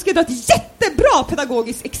däremot ska jag dra ett jättebra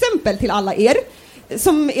pedagogiskt exempel till alla er.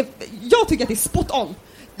 Jag tycker att det är spot on.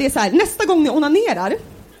 Det är så här, nästa gång ni onanerar,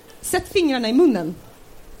 sätt fingrarna i munnen.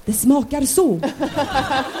 Det smakar så.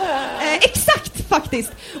 Exakt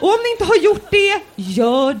faktiskt. Och om ni inte har gjort det,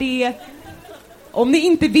 gör det. Om ni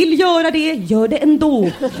inte vill göra det, gör det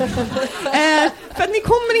ändå. För att ni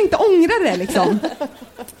kommer inte ångra det liksom.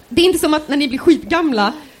 Det är inte som att när ni blir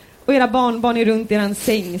skitgamla och era barn är runt i er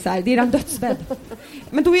säng så här, det är er dödsbädd.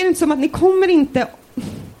 Men då är det inte som att ni kommer inte,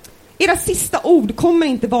 era sista ord kommer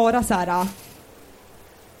inte vara så här: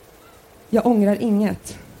 jag ångrar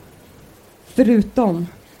inget. Förutom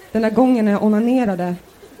den här gången när jag onanerade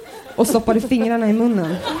och stoppade fingrarna i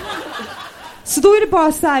munnen. Så då är det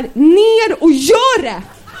bara så här, ner och gör det!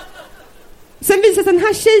 Sen visade att den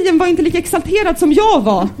här tjejen var inte lika exalterad som jag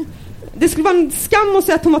var. Det skulle vara en skam att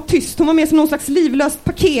säga att hon var tyst. Hon var med som någon slags livlöst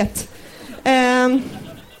paket.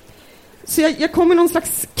 Så jag kom i någon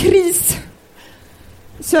slags kris.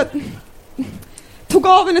 Så jag tog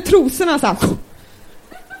av henne trosorna så här.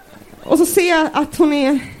 Och så ser jag att hon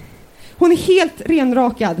är helt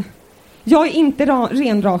renrakad. Jag är inte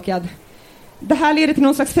renrakad. Det här leder till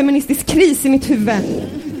någon slags feministisk kris i mitt huvud.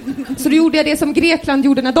 Så då gjorde jag det som Grekland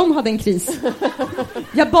gjorde när de hade en kris.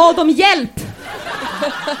 Jag bad om hjälp.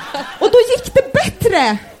 Och då gick det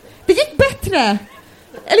bättre. Det gick bättre.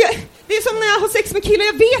 Eller det är som när jag har sex med killar,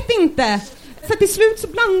 jag vet inte. För till slut så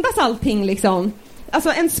blandas allting liksom.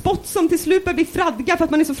 Alltså en spot som till slut blir fradga för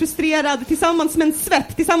att man är så frustrerad, tillsammans med en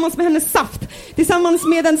svett, tillsammans med hennes saft, tillsammans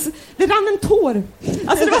med det rann en tår.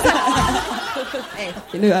 Alltså det var så här. Nej,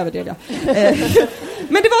 nu överdrev jag.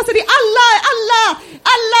 Men det var så, det är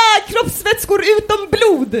alla kroppsvätskor utom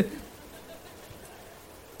blod.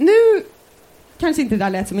 Nu kanske inte det där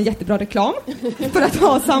lät som en jättebra reklam för att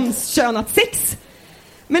ha samkönat sex.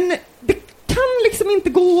 Men det kan liksom inte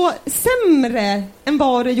gå sämre än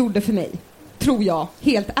vad det gjorde för mig. Tror jag,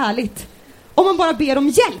 helt ärligt. Om man bara ber om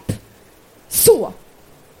hjälp. Så.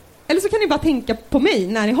 Eller så kan ni bara tänka på mig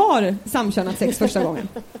när ni har samkönat sex första gången.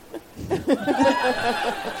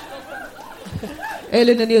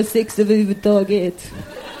 Eller när ni har sex överhuvudtaget.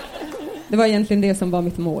 Det var egentligen det som var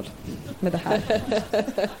mitt mål med det här.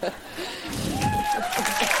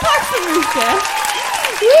 Tack så mycket!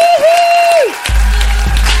 Woohoo!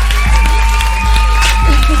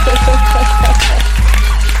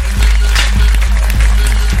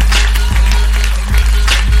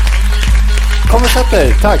 Kom och sätt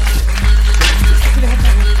dig, tack.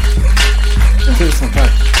 Tusen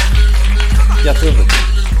tack. Jätteroligt.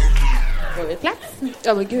 Får vi plats?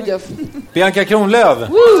 Ja men gud, jag... Bianca Kronlöf.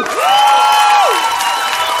 Woo!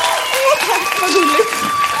 Vad roligt.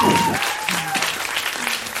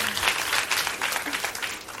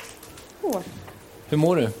 Hur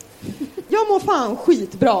mår du? Jag mår fan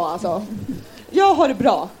skitbra alltså. Jag har det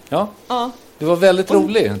bra. Ja, Ja. du var väldigt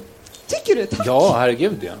rolig. Tycker du? Tack. Ja,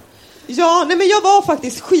 herregud ja. Ja, nej men jag var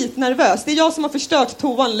faktiskt skitnervös. Det är jag som har förstört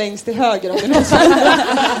toan längst till höger om det någon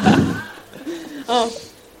ja.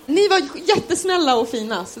 Ni var jättesnälla och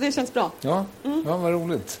fina, så det känns bra. Ja, ja, vad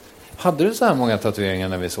roligt. Hade du så här många tatueringar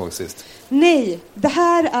när vi såg sist? Nej, det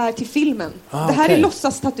här är till filmen. Det här okej. är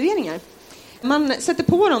låtsastatueringar. Man sätter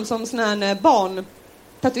på dem som såna här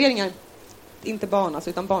barntatueringar. Inte barn alltså,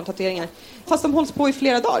 utan barntatueringar. Fast de hålls på i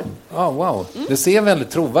flera dagar. Ja, wow. Det ser väldigt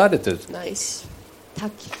trovärdigt ut. Nice.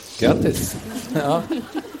 Tack. Grattis. Ja.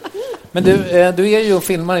 Men du är ju och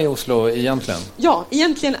filmar i Oslo egentligen. Ja,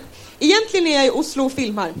 egentligen är jag i Oslo och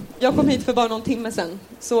filmar. Jag kom hit för bara någon timme sedan.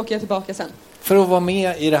 Så åker jag tillbaka sen. För att vara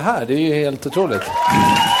med i det här, det är ju helt otroligt.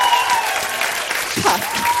 Tack.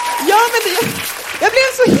 Ja, men jag blev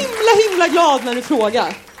så himla glad när du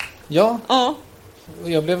frågar. Ja, Ja. och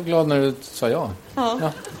jag blev glad när du sa ja.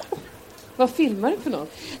 Ja. Vad filmar du för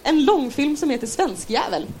något? En långfilm som heter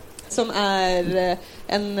Svenskjävel. Som är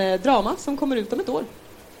en drama som kommer ut om ett år.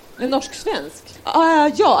 En norsk-svensk?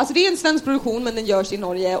 Ja, alltså det är en svensk produktion men den görs i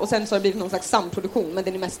Norge. Och sen så har det blivit någon slags samproduktion, men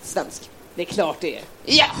den är mest svensk. Det är klart det är.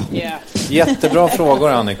 Ja! Yeah. Jättebra frågor,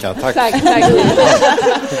 Annika. Tack. Tack.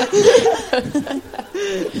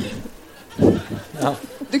 Ja.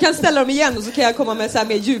 Du kan ställa dem igen och så kan jag komma med så här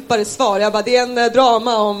mer djupare svar. Jag bara, det är en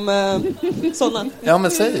drama om sådana. Ja,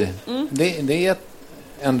 men säg. Det är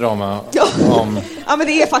en drama Ja. om... Ja, men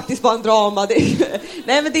det är faktiskt bara en drama. Nej,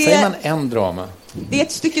 men det Säger är, man en drama? det är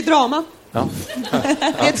ett stycke drama. Ja.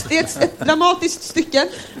 Det är ett dramatiskt stycke.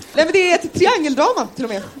 Nej, men det är ett triangeldrama till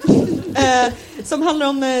och med. Som handlar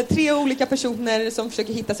om 3 olika personer som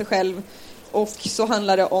försöker hitta sig själv. Och så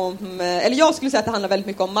handlar det om, eller jag skulle säga att det handlar väldigt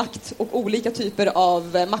mycket om makt och olika typer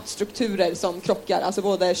av maktstrukturer som krockar. Alltså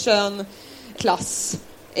både kön, klass,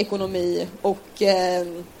 ekonomi och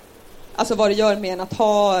alltså vad det gör med en att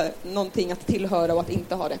ha någonting att tillhöra och att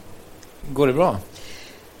inte ha det. Går det bra?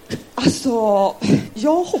 Alltså,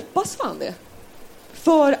 jag hoppas fan det.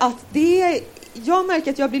 För att jag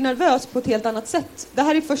märker att jag blir nervös på ett helt annat sätt. Det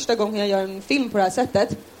här är första gången jag gör en film på det här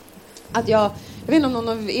sättet. Att jag vet inte om någon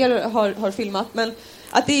av er har filmat, men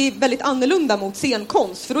att det är väldigt annorlunda mot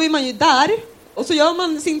scenkonst. För då är man ju där och så gör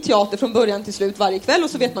man sin teater från början till slut varje kväll och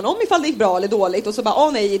så vet man om ifall det gick bra eller dåligt och så bara,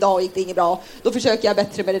 nej, idag gick det inget bra. Då försöker jag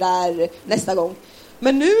bättre med det där nästa gång.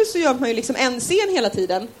 Men nu så gör man ju liksom en scen hela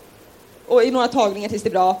tiden och i några tagningar tills det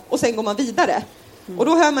är bra och sen går man vidare. Och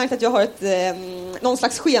då har jag märkt att jag har någon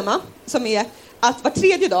slags schema som är att var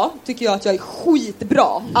 3:e dag tycker jag att jag är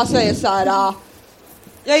skitbra. Alltså jag är så här,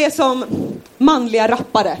 jag är som manliga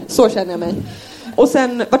rappare, så känner jag mig. Och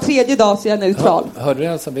sen var 3:e dag så är jag neutral. Hörde du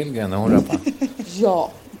Elsa Billgren när hon rappade?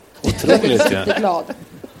 Ja. Otroligt, jag är ja. jätteglad.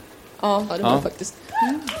 Ja, det var faktiskt.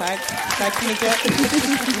 Tack så mycket.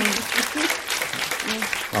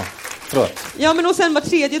 Ja, förlåt. Ja, men och sen var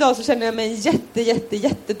 3:e dag så känner jag mig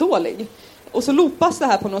jättedålig. Och så loopas det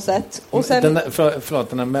här på något sätt. Och sen, Förlåt,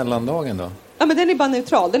 den här mellandagen då? ja, men den är bara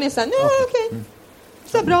neutral. Den är såhär, okej.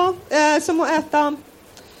 Så här bra. Som att äta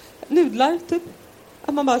nudlar, typ.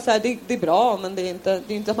 Att man bara säger, det är bra, men det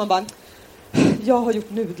är inte att man bara, jag har gjort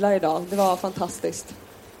nudlar idag. Det var fantastiskt.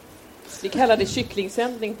 Vi kallar det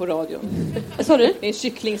kycklingsändning på radion. Sa du? Det är en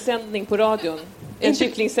kycklingsändning på radion. En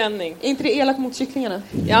kycklingsändning. Är inte det elakt mot kycklingarna?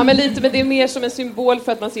 Ja, men lite, men det är mer som en symbol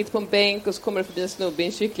för att man sitter på en bänk och så kommer det förbi en snubbe i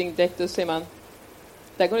en kycklingdräkt och så säger man,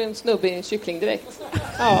 där går en snubbe i en kycklingdräkt.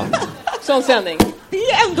 Ja, sån sändning. Det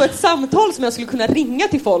är ändå ett samtal som jag skulle kunna ringa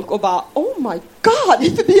till folk och bara, oh my god, det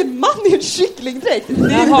är förbi en man i en kycklingdräkt.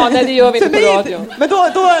 Jaha, nej, det gör vi inte på radion. Men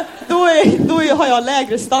då har jag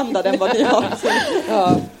lägre standard än vad ni har.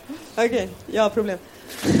 Ja. Okej, jag har problem.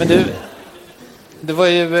 Men du, det var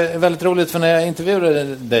ju väldigt roligt för när jag intervjuade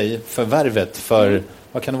dig för Värvet för,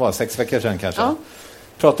 vad kan det vara, 6 veckor sedan kanske? Ja.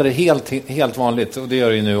 Pratade helt vanligt och det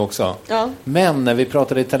gör ju nu också. Ja. Men när vi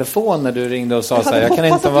pratade i telefon när du ringde och sa Jag så här, jag kan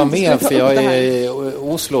hoppas inte att vara du inte med skulle för ta upp jag det här. är i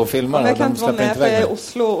Oslo och filmar Ja, jag och kan de inte vara släpper med inte för jag iväg är i mig.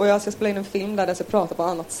 Oslo och jag ska spela in en film där jag ska prata på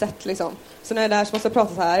annat sätt liksom. Så när jag är där så måste jag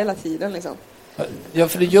prata så här hela tiden liksom. Ja,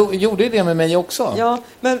 för du gjorde ju det med mig också. Ja,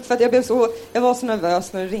 men för att jag var så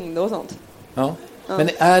nervös när du ringde och sånt. Ja. Men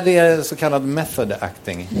är det så kallad method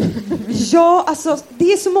acting? Ja, alltså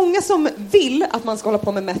det är så många som vill att man ska hålla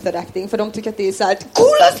på med method acting för de tycker att det är så här det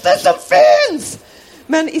coolaste som finns.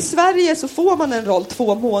 Men i Sverige så får man en roll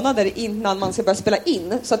 2 månader innan man ska börja spela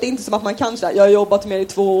in. Så att det är inte som att man kan säga jag har jobbat med det i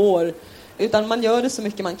 2 år. Utan man gör det så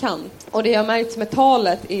mycket man kan. Och det jag har märkt med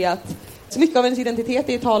talet är att så mycket av ens identitet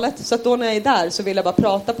är i talet. Så att då när jag är där så vill jag bara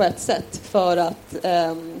prata på ett sätt. För att...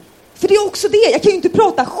 för det är också det. Jag kan ju inte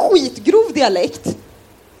prata skitgrov dialekt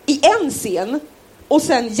i en scen. Och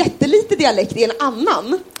sen jättelite dialekt i en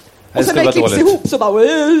annan. Och sen när det klipps ihop så bara...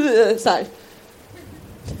 så här.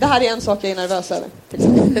 Det här är en sak jag är nervös över.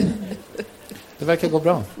 Det verkar gå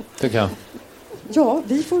bra, tycker jag. Ja,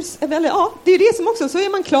 vi får... Eller, ja, det är det som också. Så är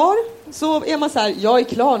man klar. Så är man så här, jag är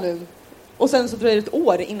klar nu. Och sen så dröjer det ett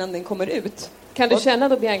år innan den kommer ut. Kan du känna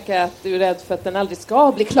då, Bianca, att du är rädd för att den aldrig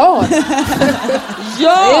ska bli klar?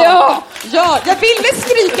 Ja, jag ville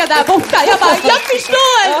skrika där borta. Jag bara, jag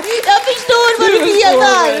förstår vad du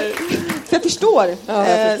menar. För jag förstår.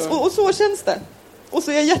 Och så känns det. Och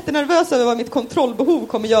så är jag jättenervös över vad mitt kontrollbehov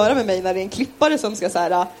kommer göra med mig när det är en klippare som ska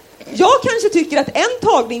säga. Jag kanske tycker att en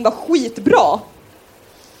tagning var skitbra.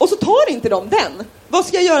 Och så tar inte de den. Vad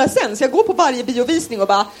ska jag göra sen? Så jag går på varje biovisning och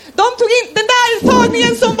bara, de tog in den där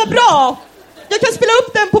tagningen som var bra. Jag kan spela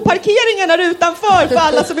upp den på parkeringen här utanför för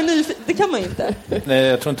alla som är nyfikna. Det kan man ju inte. Nej,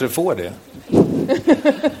 jag tror inte du får det.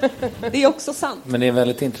 Det är också sant. Men det är en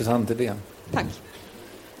väldigt intressant idé. Tack.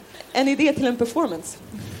 En idé till en performance.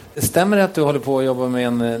 Stämmer det att du håller på att jobba med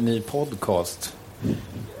en ny podcast?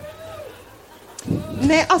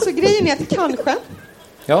 Nej, alltså grejen är att kanske.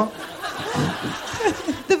 Ja.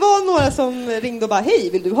 Det var några som ringde och bara, hej,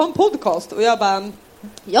 vill du ha en podcast? Och jag bara,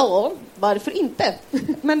 ja, varför inte?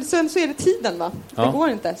 Men sen så är det tiden, va? Ja. Det går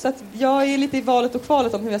inte. Så att jag är lite i valet och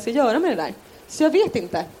kvalet om hur jag ska göra med det där. Så jag vet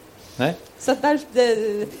inte. Nej. Så att där,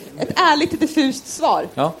 ett ärligt, diffust svar.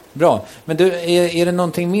 Ja, bra. Men du, är det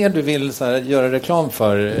någonting mer du vill så här, göra reklam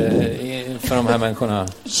för de här människorna?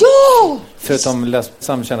 Ja! Förutom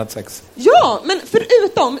samkönat sex? Ja, men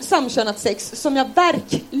förutom samkönat sex som jag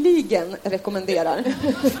verkligen rekommenderar. Nej,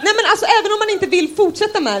 men alltså även om man inte vill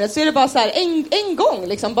fortsätta med det så är det bara så här en gång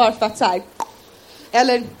liksom, bara för att så här.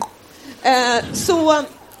 Eller så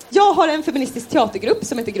jag har en feministisk teatergrupp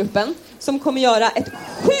som heter Gruppen som kommer göra ett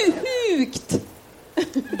sjukt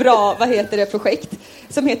bra, projekt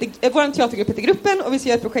som heter, vår teatergrupp heter Gruppen och vi ska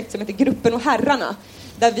göra ett projekt som heter Gruppen och herrarna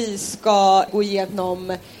där vi ska gå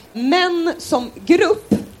igenom män som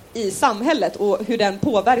grupp i samhället och hur den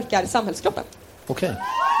påverkar samhällskroppen. Okej.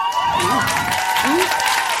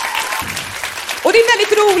 Och det är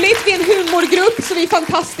väldigt roligt, vi är en humorgrupp så vi är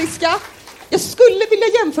fantastiska. Jag skulle vilja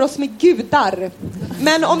jämföra oss med gudar.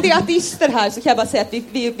 Men om det är ateister här så kan jag bara säga att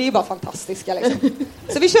vi är bara fantastiska. Liksom.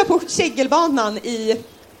 Så vi kör på Kägelbanan i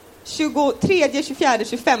 23, 24,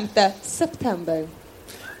 25 september.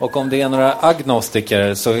 Och om det är några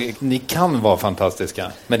agnostiker så ni kan vara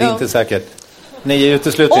fantastiska. Men det är inte säkert. Ni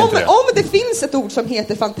utesluter inte det. Om det finns ett ord som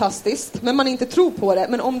heter fantastiskt men man inte tror på det.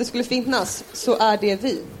 Men om det skulle finnas så är det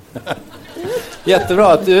vi.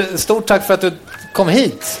 Jättebra. Stort tack för att du kom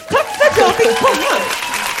hit. Tack för att jag fick komma.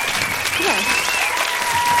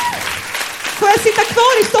 Får jag sitta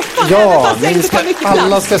kvar i soffan? Ja,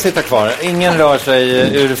 alla ska sitta kvar. Ingen rör sig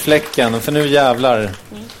ur fläcken. För nu jävlar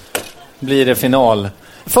blir det final.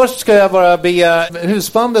 Först ska jag bara be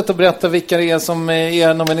husbandet att berätta vilka det är som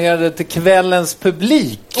är nominerade till kvällens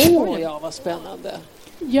publik. Ja, vad spännande.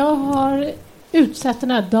 Jag har utsett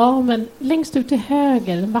den här damen längst ut till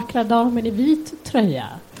höger, den vackra damen i vit tröja.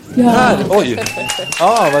 Ja. Här, oj.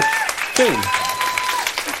 Ja, vad kul.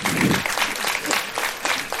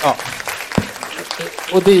 Ja.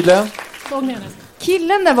 Och Dile?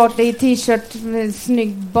 Killen där borta i t-shirt med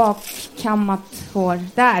snygg bakkammat hår.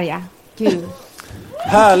 Där, ja. Gud.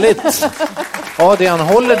 Härligt. Adrian,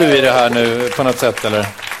 håller du i det här nu på något sätt, eller?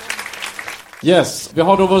 Yes, vi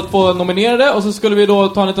har då varit 2 nominerade och så skulle vi då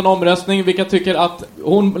ta en liten omröstning. Vilka tycker att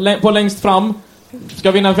hon på längst fram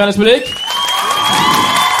ska vinna kvällens publik?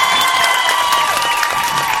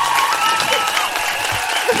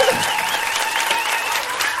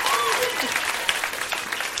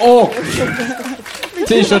 Och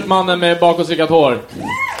t-shirtmannen med bakåtstrickat hår.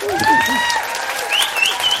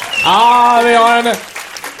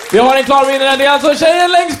 Vi har en klar vinnare. Det är alltså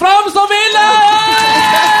tjejen längst fram som vinner!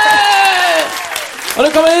 Och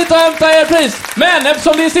du kommer hit och hämta er pris. Men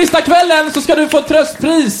eftersom det är sista kvällen så ska du få ett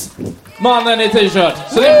tröstpris, mannen i t-shirt.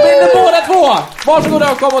 Så det vinner båda 2.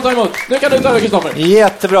 Varsågoda och kom och ta emot. Nu kan du ta över, Kristoffer.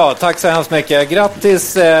 Jättebra, tack så hemskt mycket.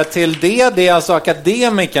 Grattis till det. Det är alltså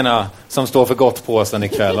akademikerna som står för gottpåsen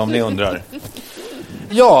ikväll, om ni undrar.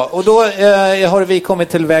 Ja, och då har vi kommit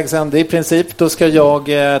till vägs ände i princip. Då ska jag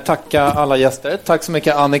tacka alla gäster. Tack så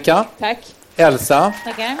mycket Annika. Tack. Elsa.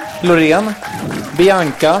 Tackar. Loreen.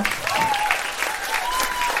 Bianca.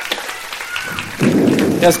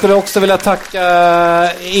 Jag skulle också vilja tacka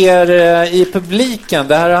er i publiken.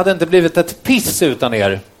 Det här hade inte blivit ett piss utan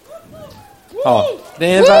er. Ja,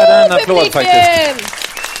 det är värda en applåd faktiskt.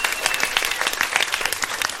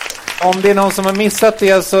 Om det är någon som har missat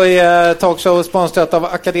det så är talkshow sponsrat av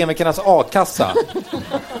Akademikernas A-kassa.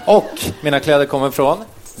 Och mina kläder kommer från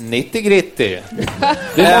 90 Gritti.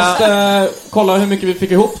 Vi måste kolla hur mycket vi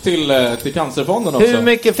fick ihop till Cancerfonden också. Hur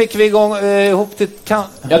mycket fick vi ihop till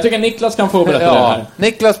Jag tycker Niklas kan få berätta det här.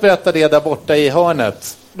 Niklas berättar det där borta i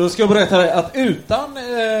hörnet. Då ska jag berätta att utan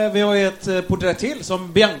vi har ett porträtt till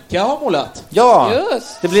som Bianca har målat. Ja,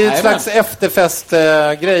 just. Det blir ett slags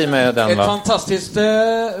efterfestgrej med den. Ett fantastiskt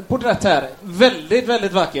porträtt här. Väldigt,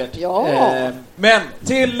 väldigt vackert. Ja. Men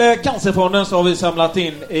till Cancerfonden så har vi samlat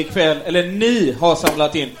in ikväll, eller ni har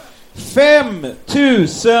samlat in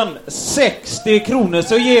 5060 kronor.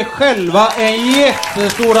 Så ge själva en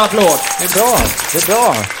jättestor applåd. Det är bra, det är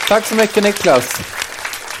bra. Tack så mycket Niklas.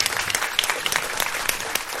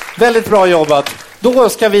 Väldigt bra jobbat. Då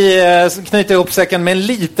ska vi knyta ihop säcken med en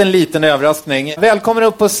liten överraskning. Välkommen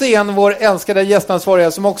upp på scen vår älskade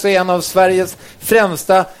gästansvariga som också är en av Sveriges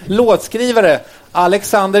främsta låtskrivare,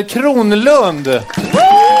 Alexander Kronlund.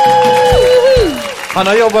 Han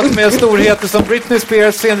har jobbat med storheter som Britney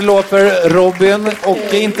Spears, Cyndi Lauper, Robin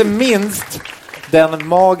och inte minst den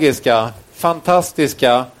magiska,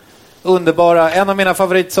 fantastiska, underbara, en av mina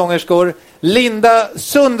favoritsångerskor, Linda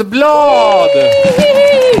Sundblad.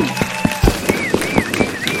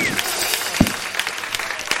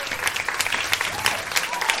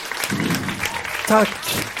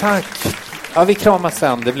 Tack. Ja, vi kramas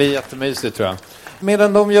sen. Det blir jättemysigt tror jag.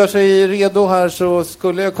 Medan de gör sig redo här så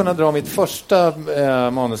skulle jag kunna dra mitt första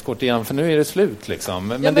manuskort igen. För nu är det slut liksom.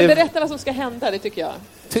 Men berätta vad som ska hända, det tycker jag.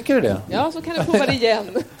 Tycker du det? Ja, så kan du prova det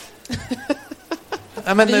igen.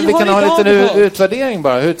 Ja, men vi kan ha en liten utvärdering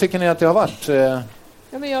bara. Hur tycker ni att det har varit?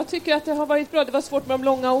 Ja, men jag tycker att det har varit bra. Det var svårt med de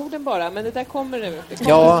långa orden bara. Men det där kommer nu. Det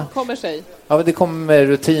kommer sig. Ja, det kommer med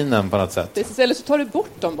rutinen på något sätt. Eller så tar du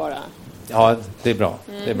bort dem bara. Ja, det är bra.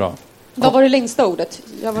 Det är bra. Vad var det längsta ordet?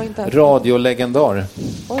 Jag var inte här. Radiolegendar.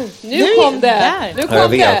 Oj, nu kom det. Nu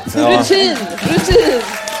kom det. Ja. Rutin.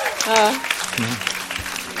 Ja.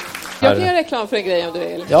 Jag kan göra reklam för en grej om du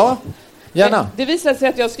vill. Ja, gärna. Det visade sig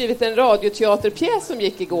att jag har skrivit en radioteaterpjäs som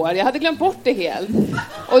gick igår. Jag hade glömt bort det helt.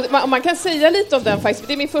 Och man kan säga lite om den faktiskt.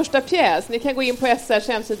 Det är min första pjäs. Ni kan gå in på SR:s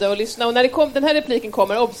hemsida och lyssna. Och när den här repliken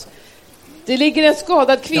kommer, obs. Det ligger en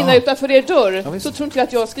skadad kvinna utanför er dörr. Så tror inte jag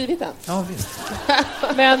att jag har skrivit den. Ja, visst.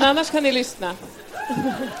 Men annars kan ni lyssna.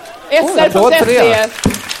 SR.se.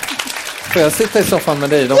 Får jag sitta i soffan med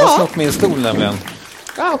dig? De har snott min stol nämligen.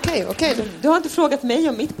 Ja, okej. Du har inte frågat mig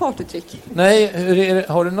om mitt partytrick. Nej,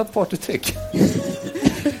 har du något partytrick?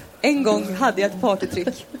 En gång hade jag ett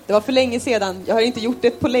partytrick. Det var för länge sedan. Jag har inte gjort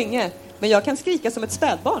det på länge. Men jag kan skrika som ett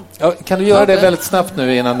spädbarn. Ja, kan du göra det väldigt snabbt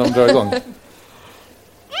nu innan de drar igång?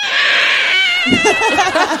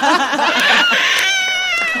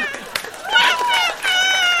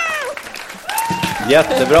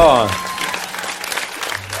 Jättebra.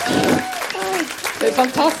 Det är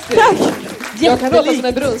fantastiskt. Tack. Jag kan låta som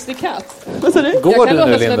en brunstig katt. Vad sa du? Går jag kan du låta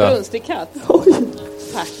nu, som Linda? en brunstig katt.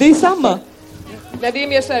 Tack. Det är samma. Nej, det är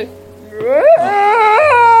mer så här.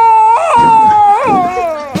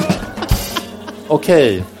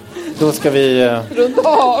 Okej, då ska vi... Runda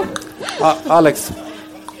av. Alex.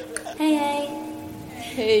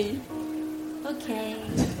 Hej. Okej.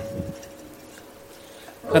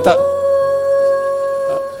 Vänta.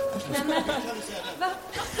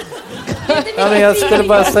 Ja, men jag skulle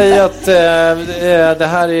bara säga att det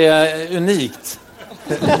här är unikt.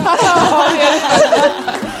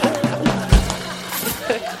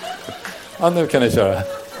 Ja, nu kan ni köra.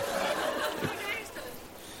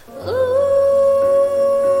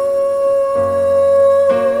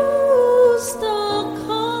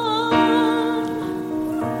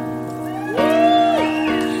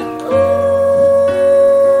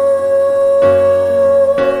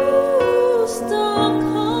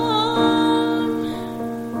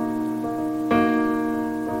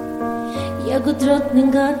 Jag går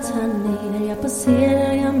Drottninggatan ner, jag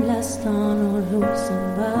passerar Gamla stan och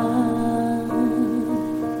Rosenbad.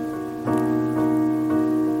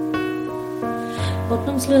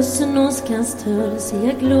 Bortom Slussen och Skanstull ser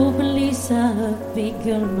jag Globen lysa upp i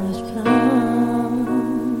Gullmarsplan.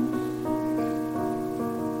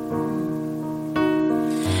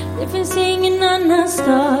 Det finns ingen annan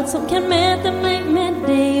stad som kan mäta mig med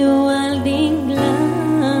dig och all din glans.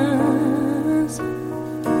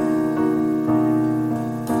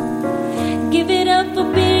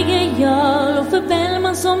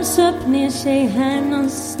 blås upp ner sig här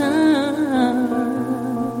någonstans.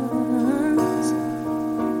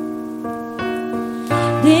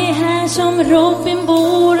 Det är här som Robin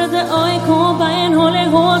bor och där AIK-Bayern håller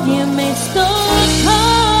hårt. Ge mig Stockholm.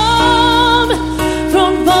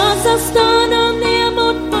 Från Vasastan och ner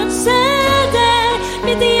mot söder.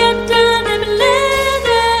 Mitt hjärta det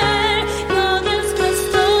blöder. Jag älskar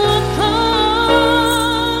Stockholm.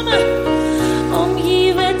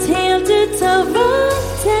 Omgivet helt utav vatten.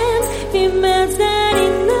 Vi möts där i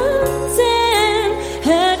natten.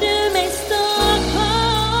 Hör du mig Stockholm?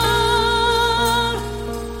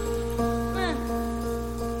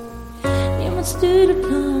 Ner mot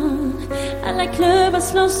Stureplan. Alla klubbar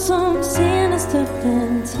slåss om senast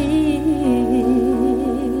öppen tid.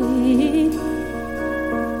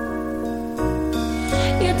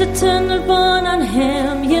 Heter tunnelbanan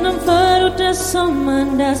hem genom förorter som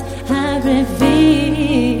andas här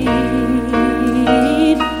bredvid.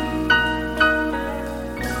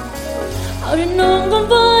 Har du någon gång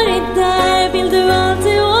varit där? Vill du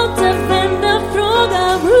alltid återvända?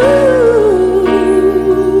 Fråga Bruce.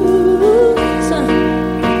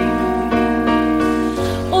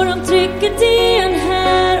 Och de trycker DN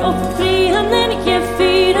här och på Frihamnen ger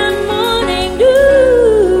 4 morning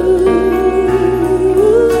news.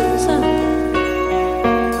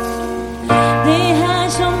 Det är här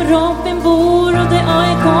som Robin bor och det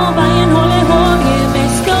AIK-Bayern håller hårt. Ge mig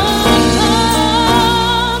Stockholm.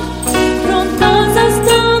 Från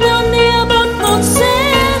Vasastan och ner bort mot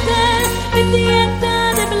söder. Mitt hjärta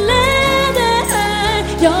det blöder.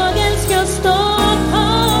 Jag älskar Stockholm.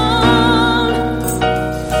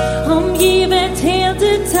 Omgivet helt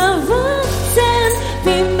utav vatten.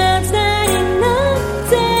 Vi möts där i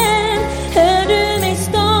natten. Hör du mig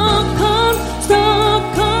Stockholm,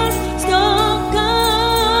 Stockholm, Stockholm.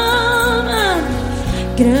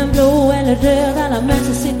 Grön, blå eller röd, alla möts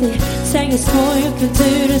i city. Sergels torg och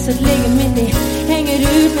kulturhuset ligger mitt i. Hänger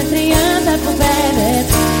ut med 3 andra på bäret.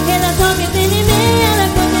 Hela taket in i mig, alla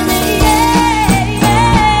gånger med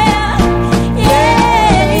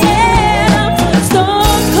yeah, yeah.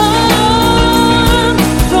 Stockholm.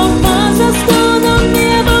 Från Vasastan och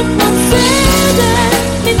ner bort mot söder.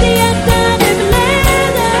 Mitt hjärta det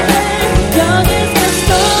blöder. Jag älskar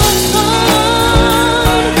Stockholm.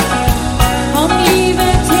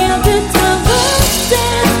 Omgivet helt utav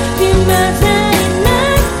vatten. Vi möts här i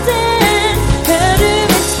natten. Hör du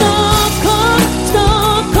mig Stockholm,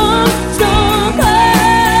 Stockholm, Stockholm.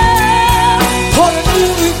 Har en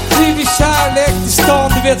outgrundlig kärlek till stan.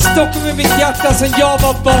 Du vet, Stockholm är mitt hjärta sen jag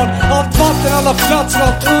var barn. Allt vatten, alla platser,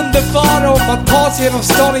 allt underbara. Om man tar sig genom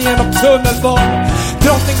stan genom tunnelbanan.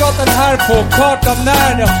 Drottninggatan här på kartan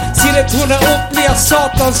nära. Ser ett 180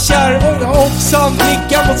 satans kärr. Och sam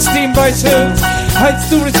blickar mot Strindbergs hus. Här ett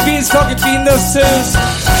historiskt vinslaget Vindens hus.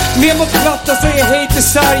 Ner mot Platta säger hej till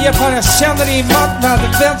Sverige. Fan jag känner det i marknaden,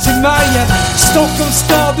 det vänds i märgen. Stockholms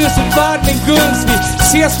stad, du är som världen en gunst. Vi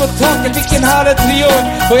ses på taket, vilken härlig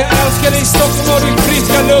triumf. Och jag älskar dig i Stockholm och din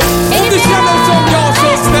friska luft. Om du känner som jag så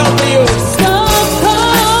snäll dig upp. Stockholm.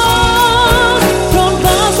 Från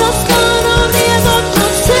Vasastan och ner bort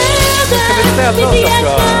mot söder. Ska vi ställa oss Mitt då, tror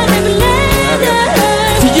hjärta jag? det blöder.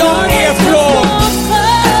 För jag är från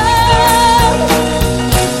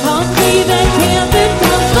Omgivet helt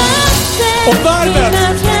utav vatten. Och varvet.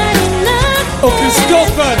 Och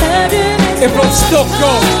Kristoffer är från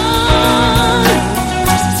Stockholm.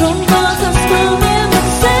 Från Vasastan ner mot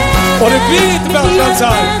söder. Och det blir inte bättre så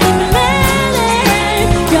här.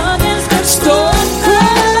 Jag älskar Stockholm.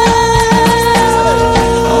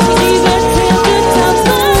 Omgivet helt utav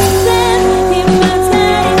vatten. Vi möts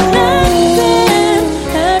här i natten.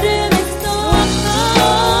 Hör du mig Stockholm?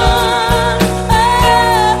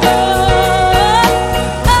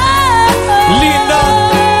 Linda.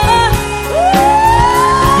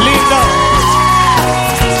 Linda.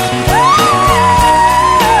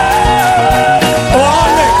 Och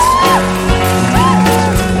Alex.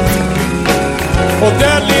 Och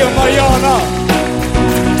Deli och Mariana.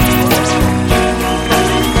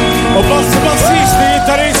 Och Basse basist och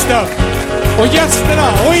gitarristen. Och gästerna.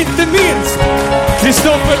 Och inte minst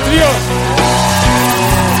Kristoffer Triumf.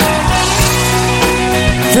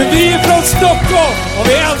 För vi är från Stockholm. Och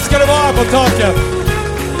vi älskar att vara här på taket.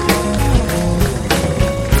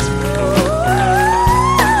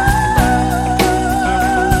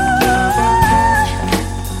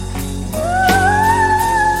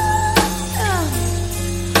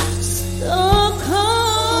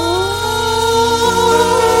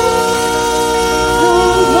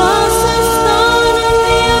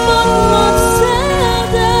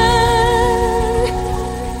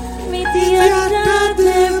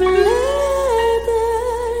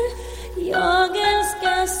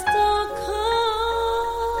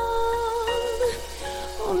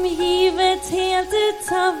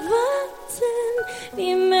 av vatten.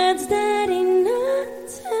 Vi möts där i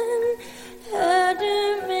natten. Hör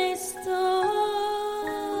du mig stå?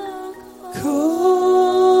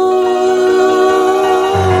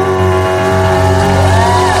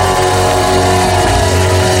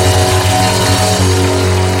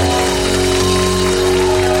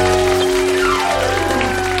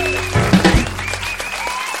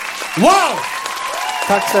 Wow!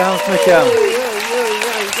 Tack så hemskt mycket.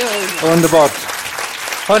 Underbart.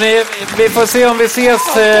 Hörrni, vi får se om vi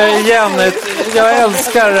ses igen. Jag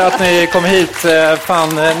älskar att ni kom hit. Fan,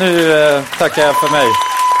 nu tackar jag för mig.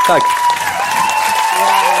 Tack.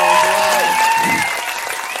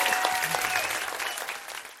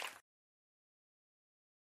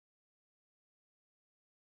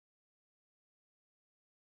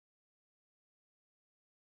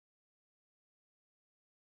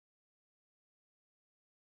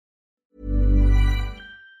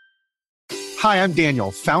 Hi, I'm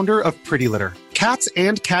Daniel, founder of Pretty Litter. Cats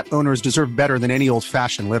and cat owners deserve better than any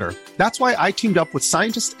old-fashioned litter. That's why I teamed up with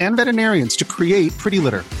scientists and veterinarians to create Pretty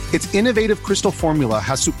Litter. Its innovative crystal formula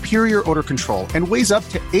has superior odor control and weighs up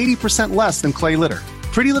to 80% less than clay litter.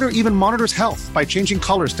 Pretty Litter even monitors health by changing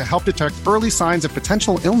colors to help detect early signs of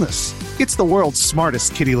potential illness. It's the world's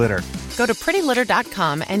smartest kitty litter. Go to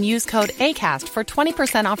prettylitter.com and use code ACAST for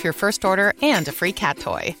 20% off your first order and a free cat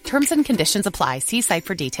toy. Terms and conditions apply. See site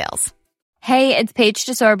for details. Hey, it's Paige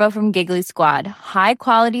DeSorbo from Giggly Squad. High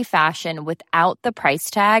quality fashion without the price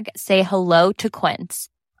tag. Say hello to Quince.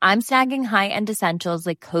 I'm snagging high-end essentials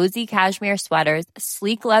like cozy cashmere sweaters,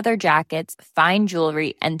 sleek leather jackets, fine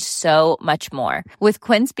jewelry, and so much more. With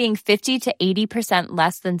Quince being 50 to 80%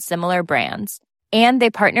 less than similar brands. And they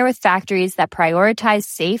partner with factories that prioritize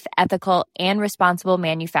safe, ethical, and responsible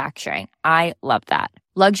manufacturing. I love that.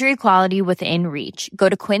 Luxury quality within reach. Go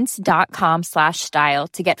to quince.com/style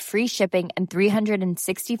to get free shipping and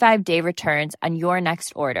 365-day returns on your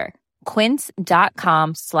next order.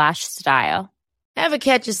 Quince.com/style. Ever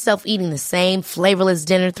catch yourself eating the same flavorless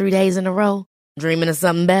dinner 3 days in a row? Dreaming of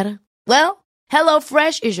something better? Well,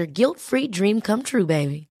 HelloFresh is your guilt-free dream come true,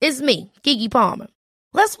 baby. It's me, Keke Palmer.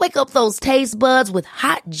 Let's wake up those taste buds with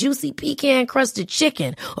hot, juicy pecan-crusted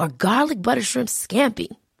chicken or garlic butter shrimp scampi.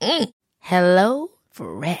 Hello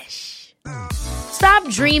Fresh. Stop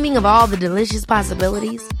dreaming of all the delicious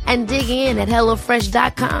possibilities and dig in at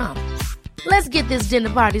HelloFresh.com. Let's get this dinner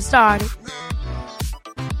party started.